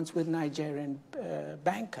once with Nigerian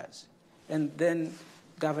bankers, and then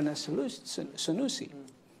Governor Sanusi.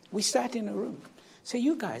 We sat in a room. Say,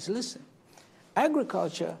 you guys, listen,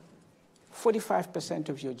 agriculture, 45%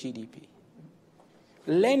 of your GDP.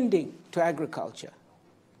 Lending to agriculture,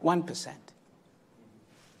 1%.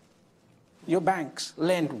 Your banks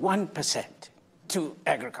lend 1% to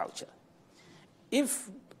agriculture.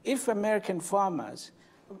 If American farmers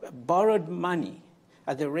borrowed money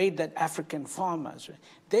at the rate that African farmers,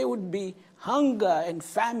 there would be hunger and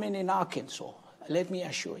famine in Arkansas, let me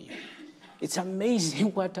assure you. It's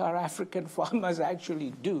amazing what our African farmers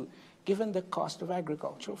actually do, given the cost of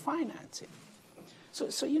agricultural financing.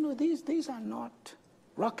 So you know, these are not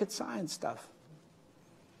rocket science stuff.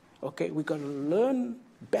 Okay, we've got to learn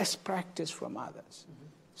best practice from others.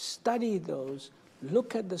 Study those,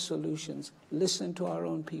 look at the solutions, listen to our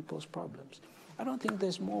own people's problems. I don't think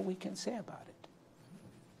there's more we can say about it.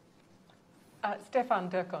 Stefan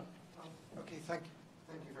Durkon. Okay, thank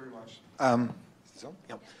you very much.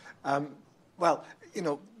 Well, you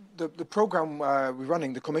know, the program we're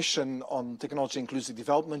running, the Commission on Technology Inclusive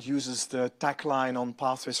Development, uses the tagline on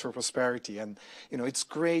Pathways for Prosperity. And, you know, it's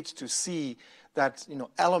great to see that, you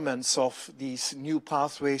know, elements of these new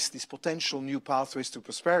pathways, these potential new pathways to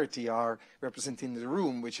prosperity are represented in the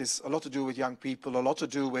room, which is a lot to do with young people, a lot to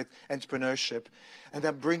do with entrepreneurship, and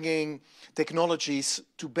then bringing technologies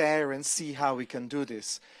to bear and see how we can do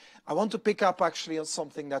this. I want to pick up actually on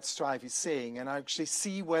something that Strive is saying, and actually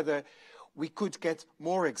see whether we could get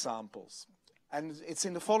more examples. And it's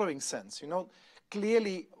in the following sense, you know,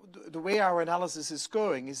 clearly the way our analysis is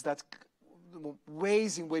going is that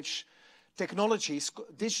ways in which technologies,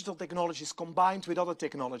 digital technologies combined with other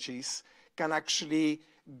technologies can actually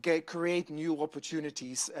create new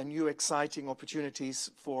opportunities and new exciting opportunities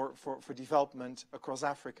for development across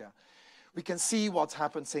Africa. We can see what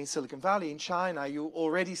happens, say, in Silicon Valley, in China. You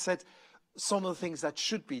already said some of the things that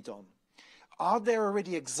should be done. Are there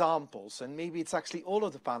already examples, and maybe it's actually all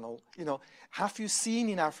of the panel, you know, have you seen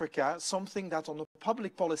in Africa something that on the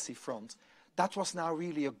public policy front, that was now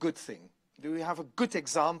really a good thing? Do we have a good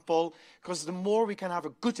example? Because the more we can have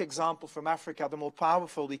a good example from Africa, the more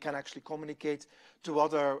powerful we can actually communicate to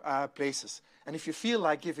other places. And if you feel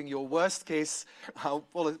like giving your worst case, how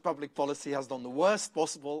public policy has done the worst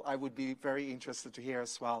possible, I would be very interested to hear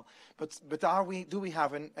as well. But do we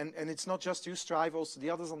have, and it's not just you, Strive, also the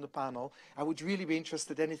others on the panel, I would really be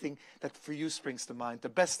interested in anything that for you springs to mind, the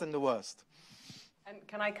best and the worst. And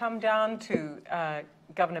can I come down to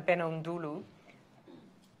Governor Benno Ndulu?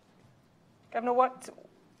 Governor,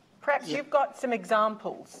 perhaps you've got some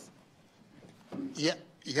examples.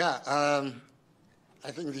 I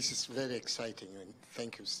think this is very exciting, and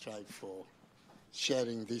thank you, Strive, for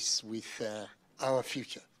sharing this with our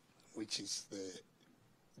future, which is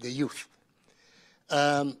the youth.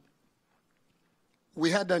 We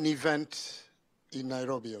had an event in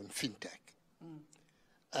Nairobi on FinTech,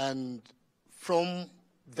 and from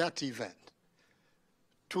that event,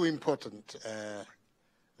 two important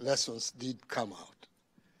lessons did come out.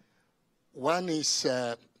 One is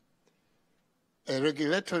a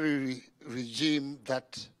regulatory regime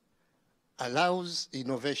that allows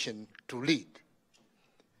innovation to lead.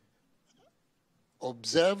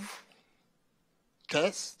 Observe,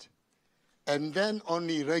 test, and then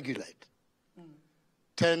only regulate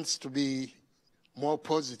tends to be more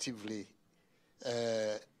positively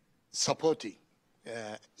supporting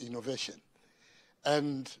innovation.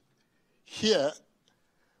 And here,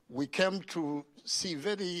 we came to see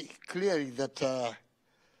very clearly that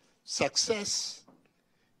success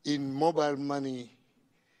in mobile money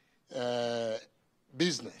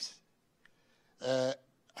business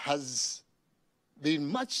has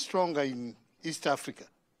been much stronger in East Africa,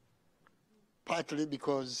 partly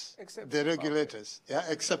because the regulators,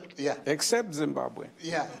 except Zimbabwe.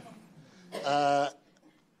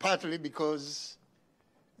 Partly because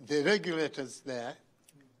the regulators there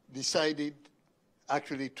decided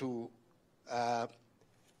actually to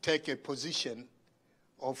take a position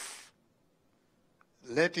of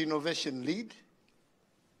let innovation lead.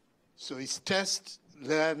 So it's test,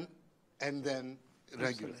 learn, and then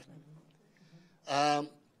regulate.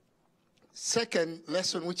 Second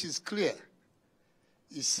lesson, which is clear,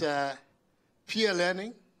 is peer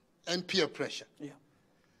learning and peer pressure.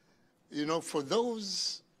 You know, for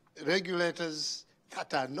those regulators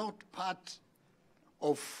that are not part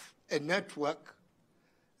of a network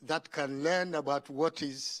that can learn about what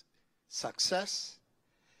is success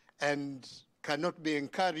and cannot be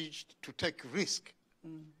encouraged to take risk,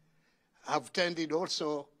 have tended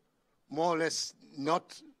also more or less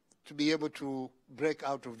not to be able to break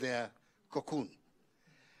out of their cocoon.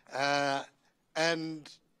 And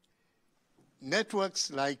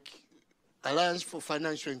networks like Alliance for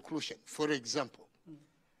Financial Inclusion, for example,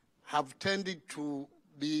 have tended to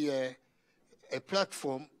be a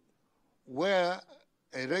platform where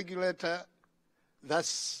a regulator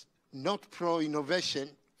that's not pro-innovation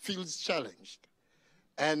feels challenged.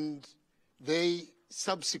 And they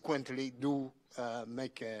subsequently do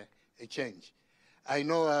make a change. I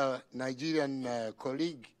know a Nigerian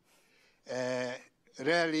colleague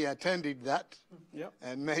rarely attended that, Yep.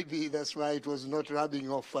 and maybe that's why it was not rubbing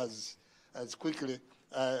off as quickly.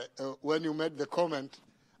 When you made the comment,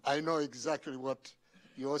 I know exactly what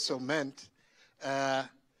you also meant.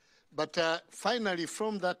 But finally,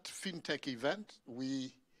 from that FinTech event,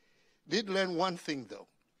 we did learn one thing, though.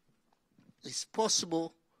 It's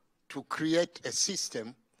possible to create a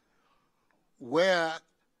system where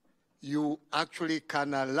you actually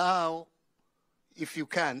can allow, if you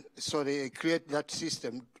can, create that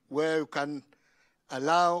system where you can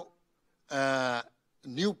allow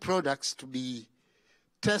new products to be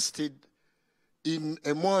tested in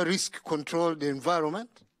a more risk-controlled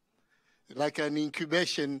environment, like an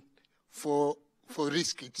incubation for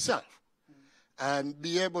risk itself, and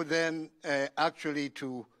be able then actually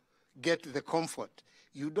to get the comfort.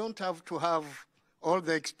 You don't have to have all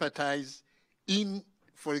the expertise in,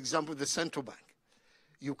 for example, the central bank.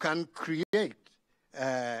 You can create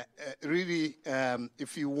really,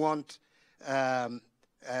 if you want, an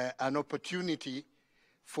opportunity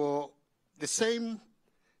for the same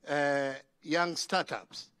young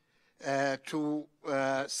startups to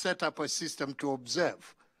set up a system to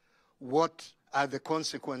observe what are the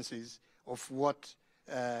consequences of what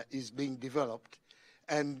is being developed.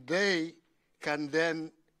 And they can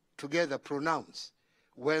then together pronounce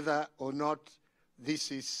whether or not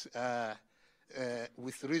this is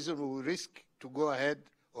with reasonable risk to go ahead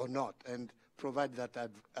or not, and provide that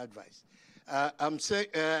advice.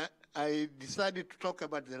 I decided to talk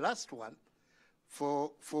about the last one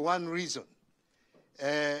for one reason.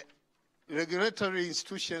 Regulatory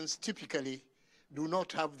institutions typically do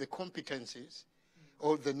not have the competencies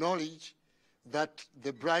or the knowledge that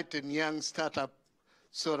the bright and young startup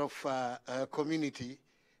sort of community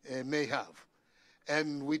may have.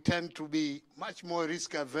 And we tend to be much more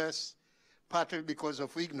risk averse, partly because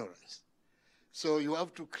of ignorance. So you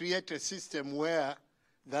have to create a system where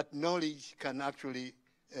that knowledge can actually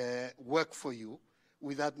work for you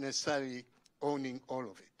without necessarily owning all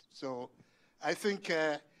of it. So I think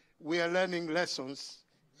we are learning lessons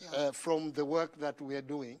from the work that we are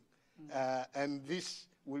doing, and this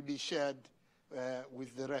will be shared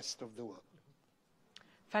with the rest of the world.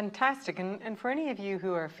 Fantastic. And for any of you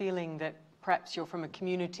who are feeling that perhaps you're from a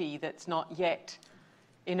community that's not yet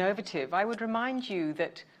innovative, I would remind you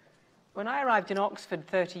that when I arrived in Oxford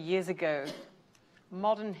 30 years ago,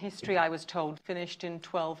 modern history, I was told, finished in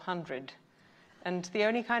 1200. And the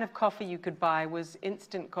only kind of coffee you could buy was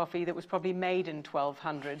instant coffee that was probably made in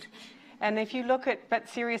 1200. And if you look at, but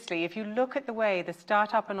seriously, if you look at the way the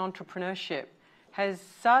startup and entrepreneurship has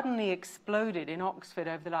suddenly exploded in Oxford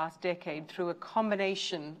over the last decade through a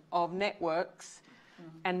combination of networks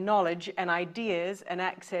and knowledge and ideas and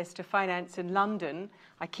access to finance in London.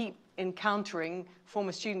 I keep encountering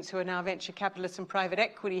former students who are now venture capitalists and private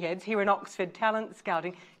equity heads here in Oxford talent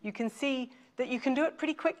scouting. You can see that you can do it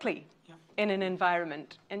pretty quickly in an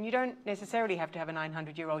environment, and you don't necessarily have to have a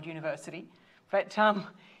 900-year-old university, but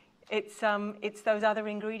it's those other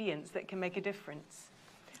ingredients that can make a difference.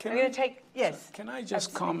 I'm going to take, yes. Can I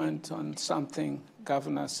just comment on something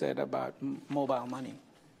Governor said about mobile money?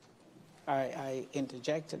 I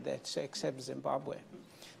interjected that, except Zimbabwe,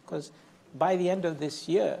 because by the end of this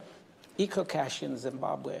year, EcoCash in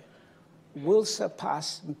Zimbabwe will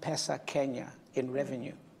surpass M-Pesa Kenya in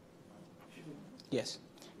revenue. Yes.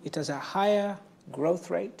 It has a higher growth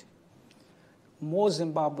rate. More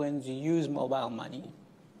Zimbabweans use mobile money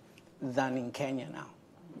than in Kenya now.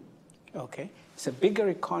 Okay? It's a bigger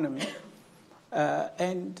economy.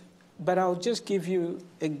 But I'll just give you,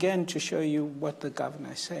 again, to show you what the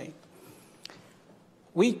governor is saying.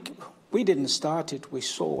 We didn't start it. We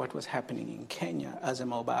saw what was happening in Kenya as a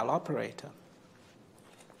mobile operator.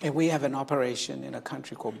 And we have an operation in a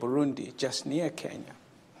country called Burundi, just near Kenya.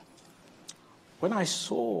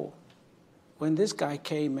 When this guy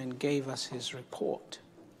came and gave us his report,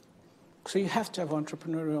 so you have to have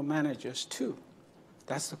entrepreneurial managers too.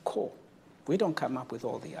 That's the core. We don't come up with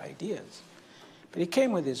all the ideas. But he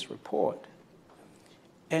came with his report,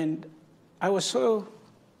 and I was so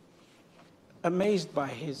amazed by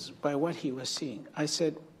what he was seeing. I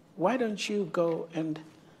said, why don't you go and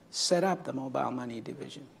set up the mobile money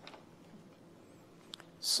division?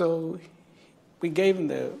 So we gave him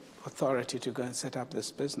the authority to go and set up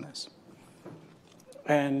this business.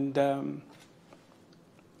 And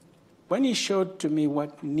when he showed to me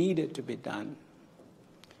what needed to be done,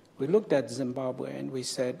 we looked at Zimbabwe and we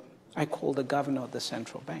said, I called the governor of the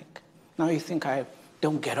central bank. Now you think I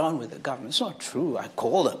don't get on with the government. It's not true. I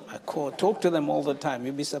call them. Talk to them all the time.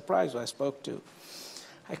 You'd be surprised who I spoke to.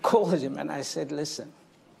 I called him and I said, listen,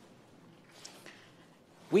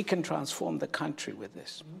 we can transform the country with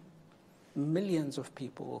this. Millions of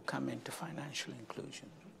people will come into financial inclusion.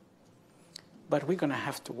 But we're going to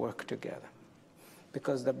have to work together.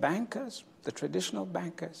 Because the bankers, the traditional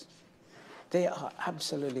bankers, they are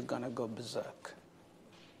absolutely going to go berserk.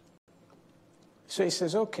 So he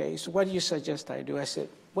says, okay, so what do you suggest I do? I said,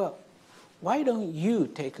 well, why don't you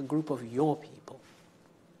take a group of your people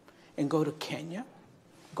and go to Kenya,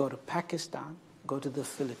 go to Pakistan, go to the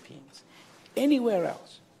Philippines, anywhere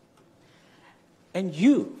else, and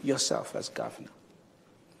you, yourself as governor,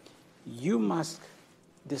 you must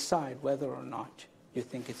decide whether or not you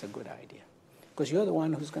think it's a good idea. Because you're the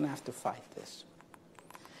one who's going to have to fight this.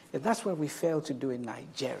 And that's what we failed to do in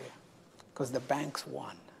Nigeria, because the banks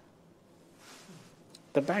won.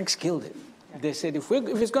 The banks killed it. They said, if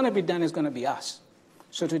it's going to be done, it's going to be us.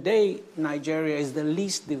 So today, Nigeria is the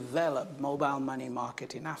least developed mobile money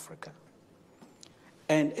market in Africa.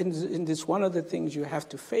 And it's one of the things you have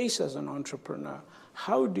to face as an entrepreneur.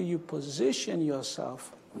 How do you position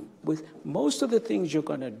yourself with most of the things you're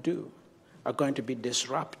going to do are going to be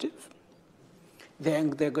disruptive.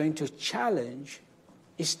 Then they're going to challenge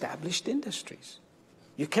established industries.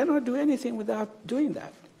 You cannot do anything without doing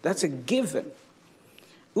that. That's a given.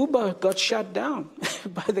 Uber got shut down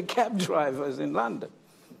by the cab drivers in London,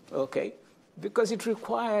 okay? Because it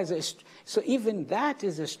requires so even that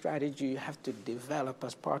is a strategy you have to develop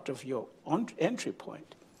as part of your entry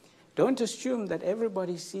point. Don't assume that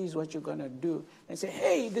everybody sees what you're going to do and say,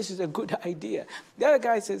 hey, this is a good idea. The other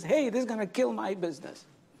guy says, hey, this is going to kill my business,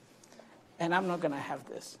 and I'm not going to have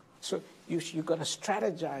this. So you've got to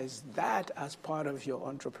strategize that as part of your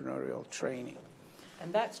entrepreneurial training.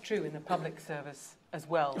 And that's true in the public service as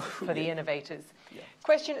well for the innovators. Yeah.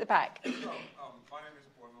 Question at the back. My name is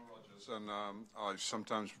Boyman Rogers, and I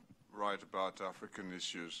sometimes write about African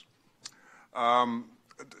issues.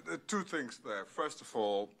 Two things there. First of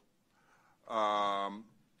all,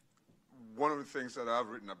 one of the things that I've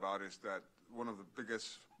written about is that one of the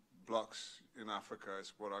biggest blocks in Africa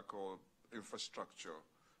is what I call infrastructure,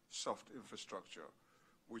 soft infrastructure,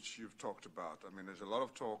 which you've talked about. I mean, there's a lot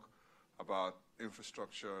of talk about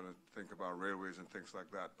infrastructure and think about railways and things like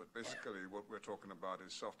that, but basically what we're talking about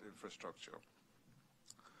is soft infrastructure.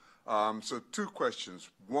 So two questions.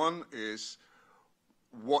 One is,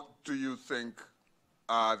 what do you think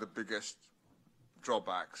are the biggest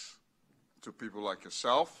drawbacks to people like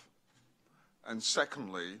yourself? And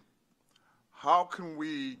secondly, how can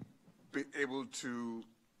we be able to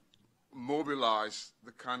mobilize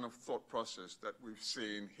the kind of thought process that we've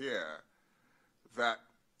seen here that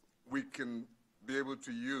we can be able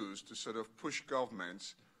to use to sort of push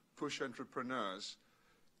governments, push entrepreneurs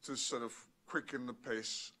to sort of quicken the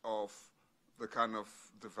pace of the kind of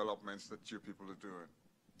developments that you people are doing?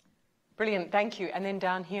 Brilliant, thank you. And then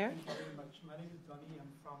down here. Thank you very much. My name is Donnie.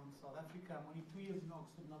 I'm from South Africa. I'm only 2 years in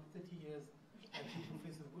Oxford, not 30 years at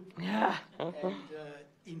Professor Woods. Yeah. And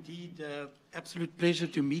indeed, absolute pleasure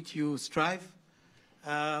to meet you, Strive.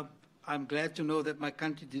 I'm glad to know that my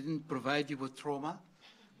country didn't provide you with trauma,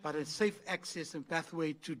 but a safe access and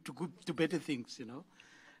pathway to better things, you know.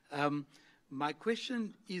 My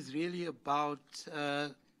question is really about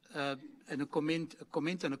a comment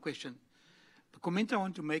on a question. The comment I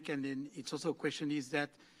want to make, and then it's also a question, is that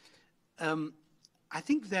I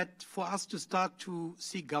think that for us to start to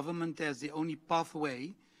see government as the only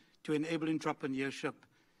pathway to enable entrepreneurship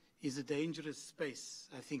is a dangerous space,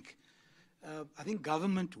 I think. I think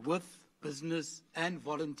government with business and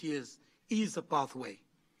volunteers is a pathway.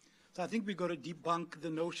 So I think we've got to debunk the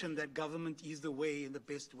notion that government is the way and the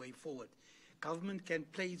best way forward. Government can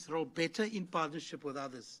play its role better in partnership with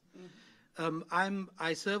others. Mm-hmm.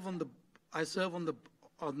 I serve on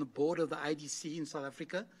the board of the IDC in South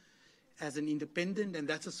Africa as an independent, and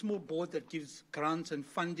that's a small board that gives grants and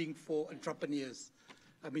funding for entrepreneurs.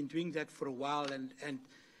 I've been doing that for a while, and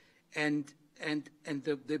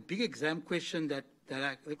the big exam question that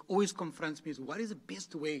always confronts me is, what is the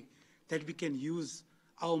best way that we can use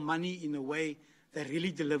our money in a way that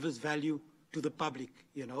really delivers value to the public,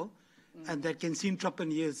 you know, and that can see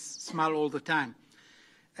entrepreneurs smile all the time.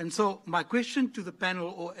 And so my question to the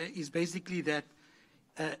panel is basically that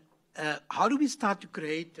how do we start to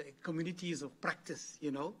create communities of practice,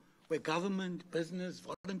 you know, where government, business,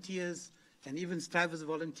 volunteers, and even Strive as a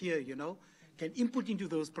volunteer, you know, can input into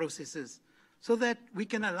those processes so that we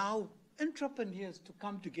can allow entrepreneurs to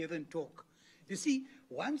come together and talk. You see,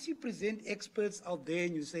 once you present experts out there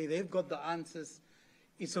and you say they've got the answers,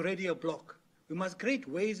 it's already a block. We must create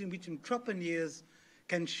ways in which entrepreneurs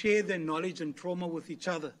can share their knowledge and trauma with each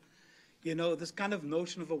other. You know, this kind of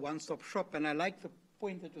notion of a one-stop shop. And I like the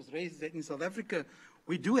point that was raised that in South Africa,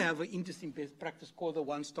 we do have an interesting best practice called the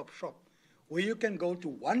one-stop shop, where you can go to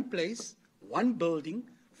one place, one building,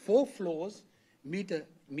 4 floors, meet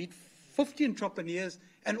 50 entrepreneurs,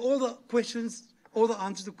 and all the questions, all the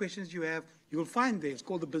answers to questions you have, you will find there. It's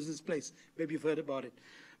called the business place. Maybe you've heard about it.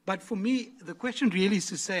 But for me, the question really is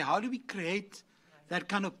to say, how do we create that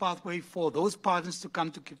kind of pathway for those partners to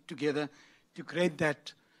come together to create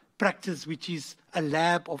that practice, which is a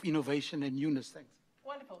lab of innovation and newness? Thanks.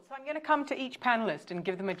 Wonderful. So I'm going to come to each panelist and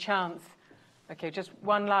give them a chance. Okay, just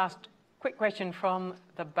one last quick question from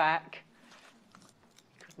the back.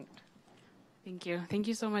 Thank you. Thank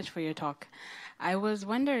you so much for your talk. I was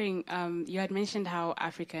wondering, you had mentioned how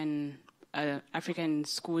African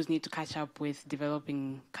schools need to catch up with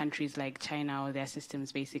developing countries like China or their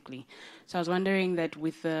systems, basically. So I was wondering that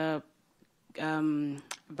with the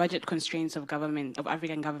budget constraints of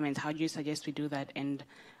African governments, how do you suggest we do that? And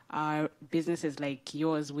are businesses like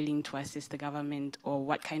yours willing to assist the government, or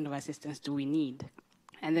what kind of assistance do we need?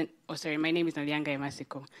 And then, my name is Ngaire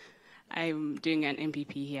Woods. I'm doing an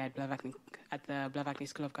MPP here at the Blavatnik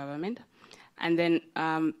School of Government. And then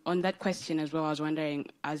on that question as well, I was wondering,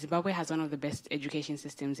 Zimbabwe has one of the best education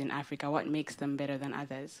systems in Africa. What makes them better than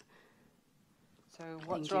others? So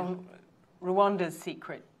what's wrong? Rwanda's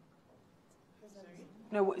secret?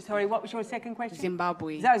 No, sorry, what was your second question?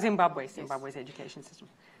 Zimbabwe. Zimbabwe's Yes. education system.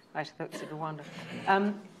 Right, I thought you said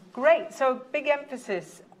Rwanda. Great, so big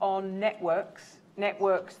emphasis on networks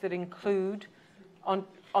that include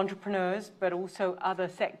entrepreneurs, but also other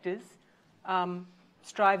sectors.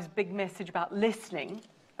 Strive's big message about listening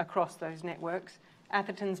across those networks.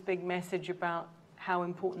 Atherton's big message about how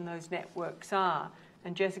important those networks are.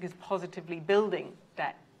 And Jessica's positively building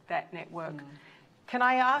that network. Can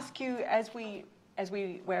I ask you,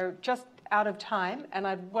 we're just out of time,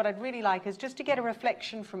 and what I'd really like is just to get a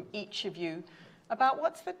reflection from each of you about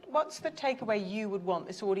what's the takeaway you would want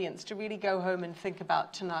this audience to really go home and think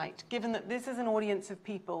about tonight, given that this is an audience of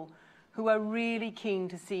people who are really keen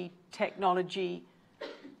to see technology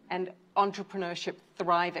and entrepreneurship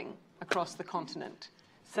thriving across the continent.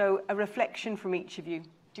 So a reflection from each of you. Do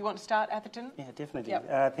you want to start, Atherton? Yeah, definitely.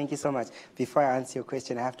 Yep. Thank you so much. Before I answer your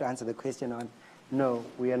question, I have to answer the question on, no,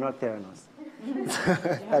 we are not Theranos.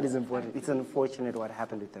 That is important. It's unfortunate what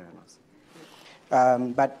happened with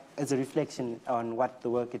Theranos. But as a reflection on what the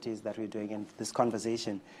work it is that we're doing in this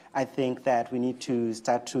conversation, I think that we need to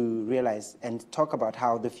start to realize and talk about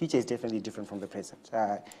how the future is definitely different from the present.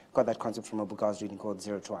 I got that concept from a book I was reading called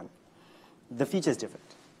 0 to 1. The future is different,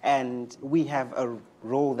 and we have a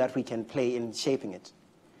role that we can play in shaping it.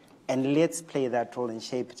 And let's play that role and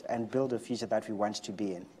shape it and build a future that we want to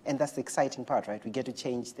be in. And that's the exciting part, right? We get to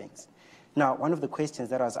change things. Now, one of the questions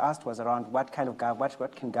that I was asked was around what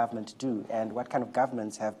can government do, and what kind of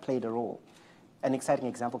governments have played a role. An exciting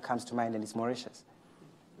example comes to mind, and it's Mauritius.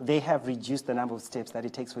 They have reduced the number of steps that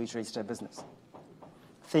it takes for you to register a business.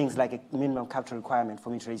 Things like a minimum capital requirement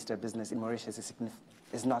for me to register a business in Mauritius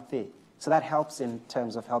is not there. So that helps in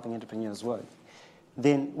terms of helping entrepreneurs work.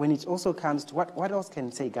 Then when it also comes to what else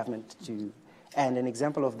can, say, government do? And an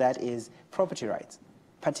example of that is property rights,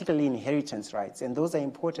 particularly inheritance rights. And those are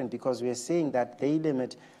important because we are seeing that they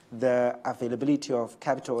limit the availability of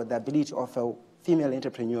capital or the ability of a female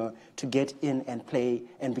entrepreneur to get in and play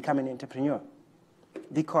and become an entrepreneur.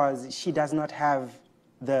 Because she does not have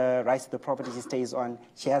the rights to the property she stays on.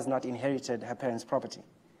 She has not inherited her parents' property.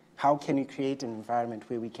 How can we create an environment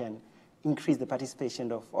where we can increase the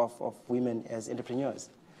participation of women as entrepreneurs?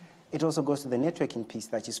 It also goes to the networking piece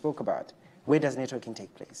that you spoke about. Where does networking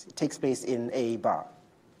take place? It takes place in a bar.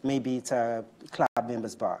 Maybe it's a club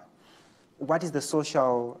members bar. What is the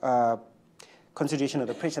social consideration of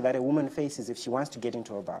the pressure that a woman faces if she wants to get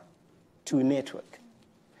into a bar to network?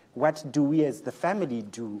 What do we as the family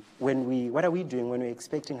do what are we doing when we're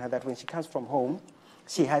expecting her that when she comes from home,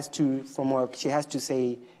 she has to, from work, she has to,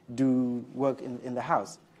 say, do work in the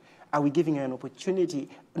house? Are we giving her an opportunity?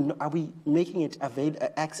 Are we making it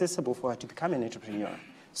accessible for her to become an entrepreneur?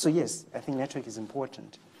 So yes, I think network is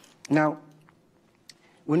important. Now,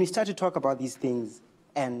 when we start to talk about these things,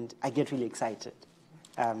 and I get really excited,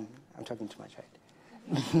 I'm talking too much, right?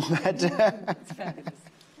 But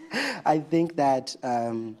I think that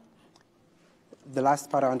the last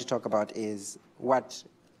part I want to talk about is what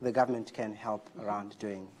the government can help around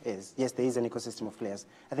doing is, yes, there is an ecosystem of players.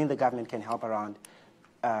 I think the government can help around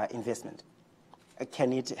investment.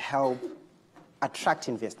 can it help attract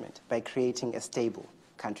investment by creating a stable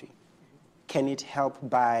country? Can it help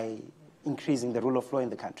by increasing the rule of law in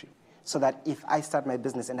the country? So that if I start my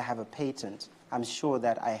business and I have a patent, I'm sure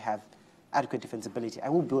that I have adequate defensibility. I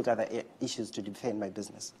will build other issues to defend my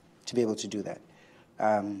business to be able to do that.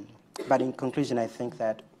 But in conclusion, I think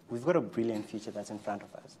that we've got a brilliant future that's in front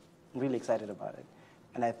of us. I'm really excited about it,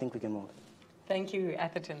 and I think we can move. Thank you,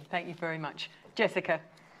 Atherton. Thank you very much. Jessica.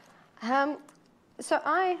 So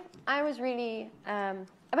I was really a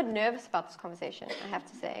bit nervous about this conversation, I have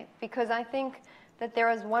to say, because I think that there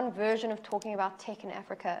is one version of talking about tech in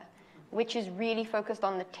Africa which is really focused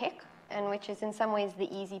on the tech and which is in some ways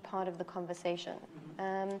the easy part of the conversation.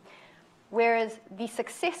 Whereas the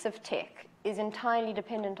success of tech is entirely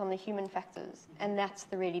dependent on the human factors, and that's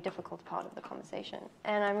the really difficult part of the conversation.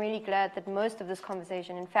 And I'm really glad that most of this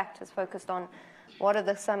conversation, in fact, has focused on what are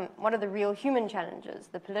the real human challenges,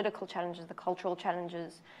 the political challenges, the cultural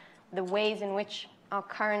challenges, the ways in which our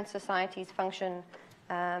current societies function,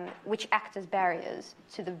 which act as barriers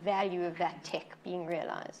to the value of that tech being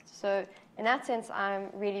realized. So in that sense, I'm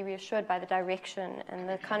really reassured by the direction and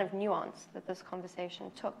the kind of nuance that this conversation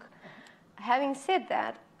took. Having said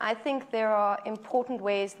that, I think there are important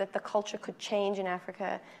ways that the culture could change in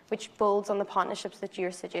Africa, which builds on the partnerships that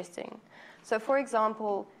you're suggesting. So for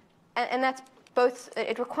example, and that's both,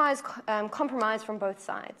 it requires compromise from both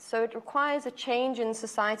sides. So it requires a change in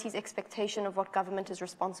society's expectation of what government is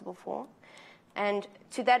responsible for. And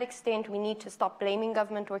to that extent, we need to stop blaming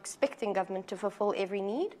government or expecting government to fulfill every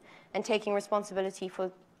need and taking responsibility for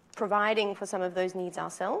providing for some of those needs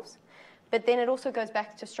ourselves. But then it also goes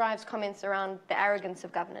back to Strive's comments around the arrogance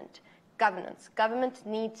of governance. Government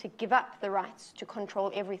need to give up the rights to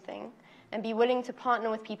control everything and be willing to partner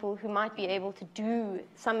with people who might be able to do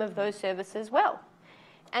some of those services well.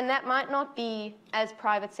 And that might not be as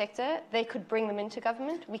private sector. They could bring them into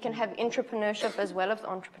government. We can have entrepreneurship as well as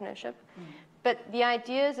entrepreneurship. But the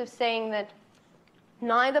ideas of saying that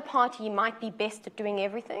neither party might be best at doing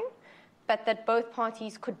everything, but that both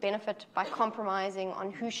parties could benefit by compromising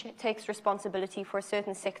on who takes responsibility for a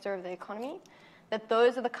certain sector of the economy, that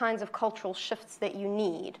those are the kinds of cultural shifts that you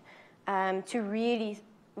need to really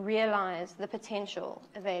realize the potential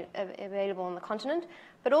available on the continent,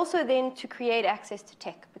 but also then to create access to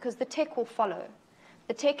tech, because the tech will follow.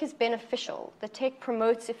 The tech is beneficial. The tech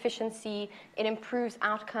promotes efficiency. It improves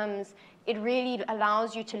outcomes. It really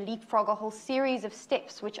allows you to leapfrog a whole series of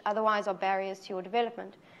steps which otherwise are barriers to your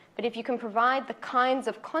development. But if you can provide the kinds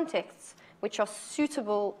of contexts which are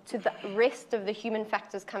suitable to the rest of the human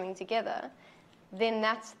factors coming together, then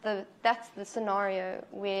that's the scenario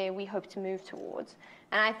where we hope to move towards.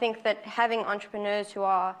 And I think that having entrepreneurs who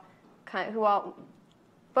are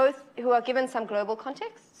given some global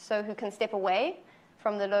context, so who can step away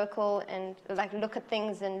from the local and look at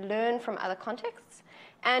things and learn from other contexts,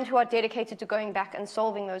 and who are dedicated to going back and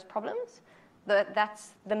solving those problems, that's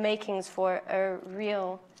the makings for a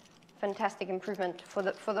real fantastic improvement for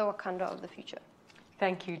the Wakanda of the future.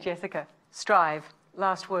 Thank you, Jessica. Strive,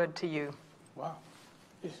 last word to you. Wow.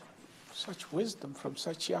 Such wisdom from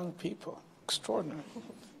such young people. Extraordinary.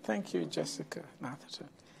 Thank you, Jessica and Atherton.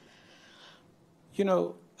 You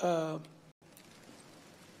know,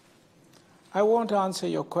 I won't answer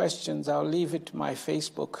your questions. I'll leave it to my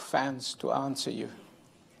Facebook fans to answer you.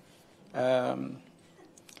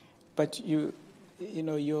 But you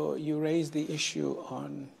raised the issue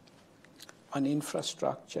on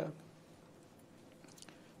infrastructure.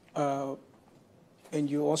 And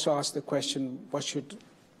you also asked the question, what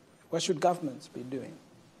should governments be doing?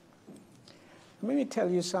 Let me tell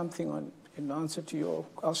you something in answer to your,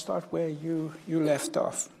 I'll start where you left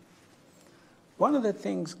off. One of the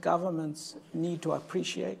things governments need to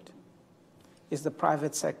appreciate is the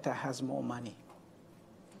private sector has more money.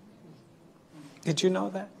 Did you know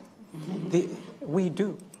that? We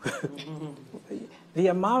do. The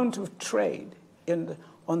amount of trade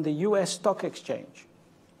on the US stock exchange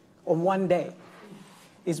on one day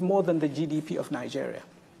is more than the GDP of Nigeria.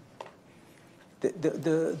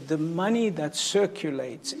 The money that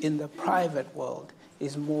circulates in the private world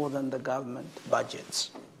is more than the government budgets.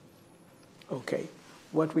 Okay.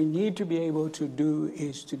 What we need to be able to do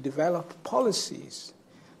is to develop policies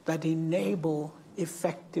that enable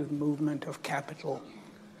effective movement of capital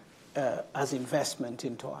as investment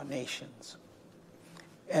into our nations.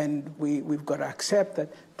 And we've got to accept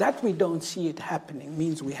that we don't see it happening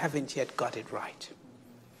means we haven't yet got it right.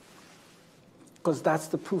 Because that's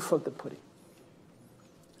the proof of the pudding.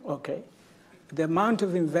 Okay? The amount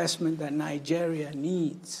of investment that Nigeria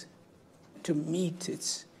needs to meet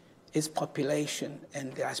its population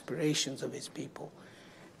and the aspirations of its people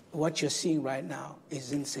what you're seeing right now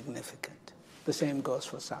is insignificant. The same goes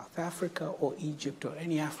for South Africa or Egypt or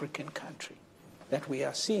any African country that we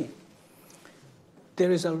are seeing.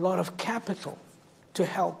 There is a lot of capital to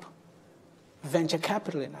help venture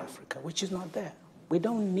capital in Africa, which is not there. We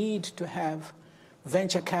don't need to have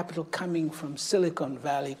venture capital coming from Silicon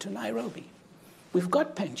Valley to Nairobi. We've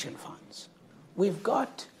got pension funds. We've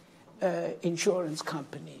got insurance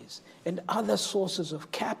companies and other sources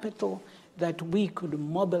of capital that we could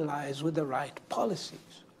mobilize with the right policies.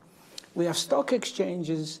 We have stock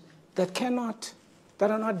exchanges that are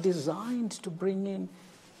not designed to bring in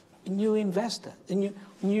new investors,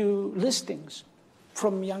 new listings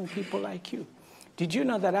from young people like you. Did you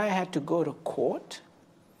know that I had to go to court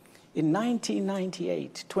in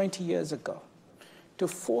 1998, 20 years ago, to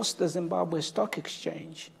force the Zimbabwe Stock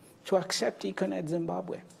Exchange to accept Econet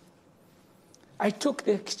Zimbabwe? I took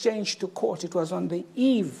the exchange to court. It was on the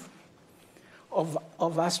eve of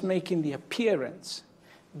us making the appearance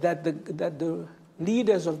that the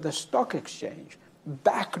leaders of the stock exchange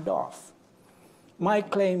backed off my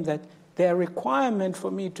claim that their requirement for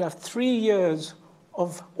me to have 3 years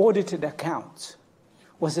of audited accounts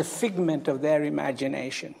was a figment of their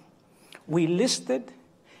imagination. We listed,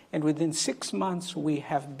 and within 6 months, we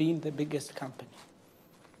have been the biggest company.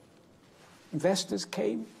 Investors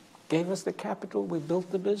came, gave us the capital, we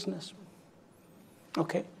built the business.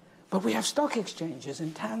 Okay? But we have stock exchanges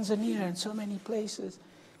in Tanzania and so many places.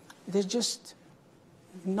 They're just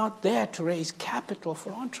not there to raise capital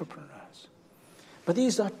for entrepreneurs. But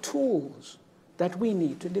these are tools that we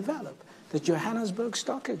need to develop. The Johannesburg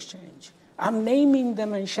Stock Exchange. I'm naming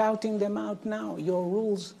them and shouting them out now. Your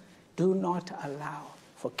rules do not allow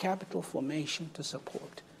for capital formation to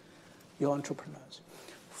support your entrepreneurs.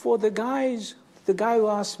 For the guy who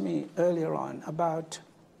asked me earlier on about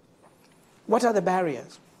what are the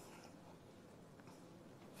barriers?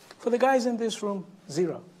 For the guys in this room,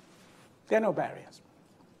 zero. There are no barriers.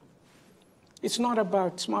 It's not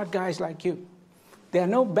about smart guys like you. There are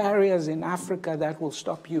no barriers in Africa that will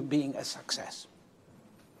stop you being a success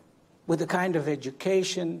with the kind of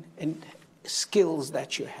education and skills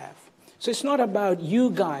that you have. So it's not about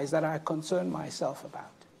you guys that I concern myself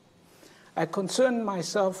about. I concern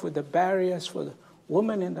myself with the barriers for the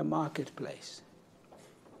woman in the marketplace,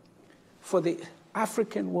 for the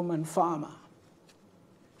African woman farmer.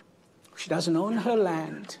 She doesn't own her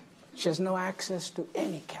land. She has no access to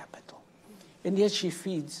any capital. And yet she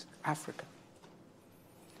feeds Africa.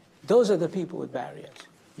 Those are the people with barriers.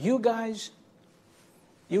 You guys,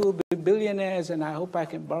 you will be billionaires, and I hope I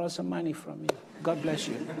can borrow some money from you. God bless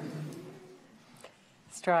you.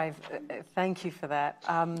 Strive, thank you for that.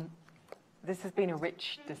 This has been a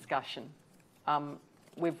rich discussion.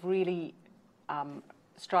 We've really,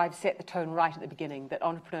 Strive set the tone right at the beginning that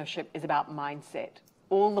entrepreneurship is about mindset.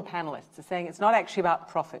 All the panelists are saying it's not actually about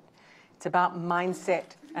profit. It's about mindset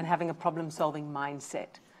and having a problem-solving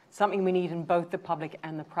mindset, something we need in both the public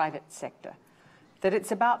and the private sector. That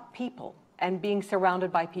it's about people and being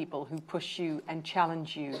surrounded by people who push you and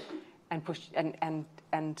challenge you and push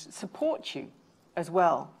and support you as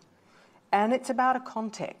well. And it's about a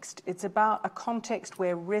context. It's about a context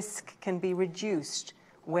where risk can be reduced,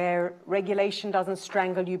 where regulation doesn't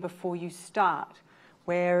strangle you before you start,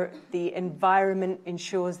 where the environment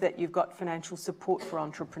ensures that you've got financial support for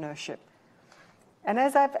entrepreneurship. And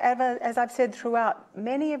as I've said throughout,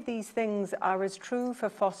 many of these things are as true for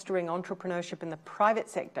fostering entrepreneurship in the private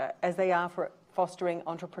sector as they are for fostering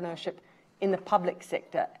entrepreneurship in the public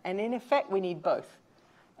sector. And in effect, we need both.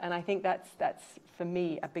 And I think that's for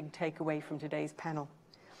me, a big takeaway from today's panel.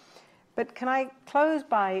 But can I close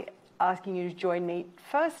by asking you to join me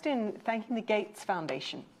first in thanking the Gates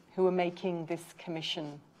Foundation, who are making this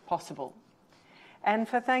commission possible, and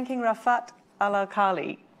for thanking Rafat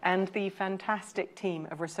Al-Alkali and the fantastic team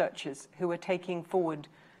of researchers who are taking forward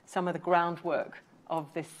some of the groundwork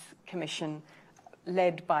of this commission,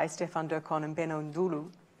 led by Stefan Durkon and Beno Ndulu,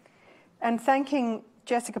 and thanking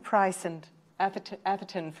Jessica Price and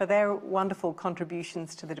Atherton for their wonderful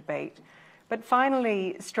contributions to the debate. But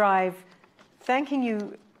finally, Strive, thanking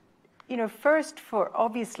you, first for,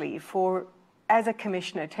 obviously, for, as a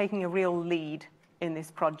commissioner, taking a real lead in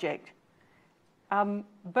this project,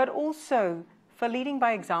 but also for leading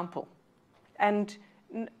by example. And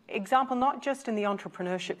example not just in the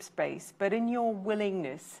entrepreneurship space, but in your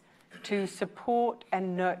willingness to support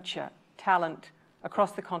and nurture talent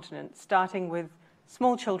across the continent, starting with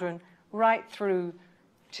small children right through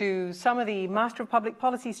to some of the Master of Public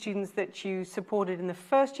Policy students that you supported in the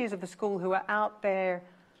first years of the school who are out there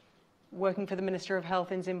working for the Minister of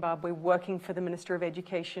Health in Zimbabwe, working for the Minister of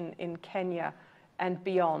Education in Kenya and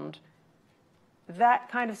beyond. that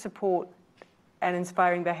kind of support and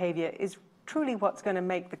inspiring behavior is truly what's going to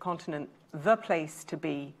make the continent the place to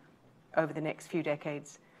be over the next few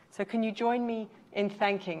decades. So can you join me in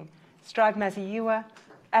thanking Strive Masiyiwa,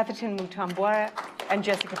 Atherton Mutombwera, and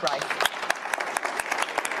Jessica Bryce.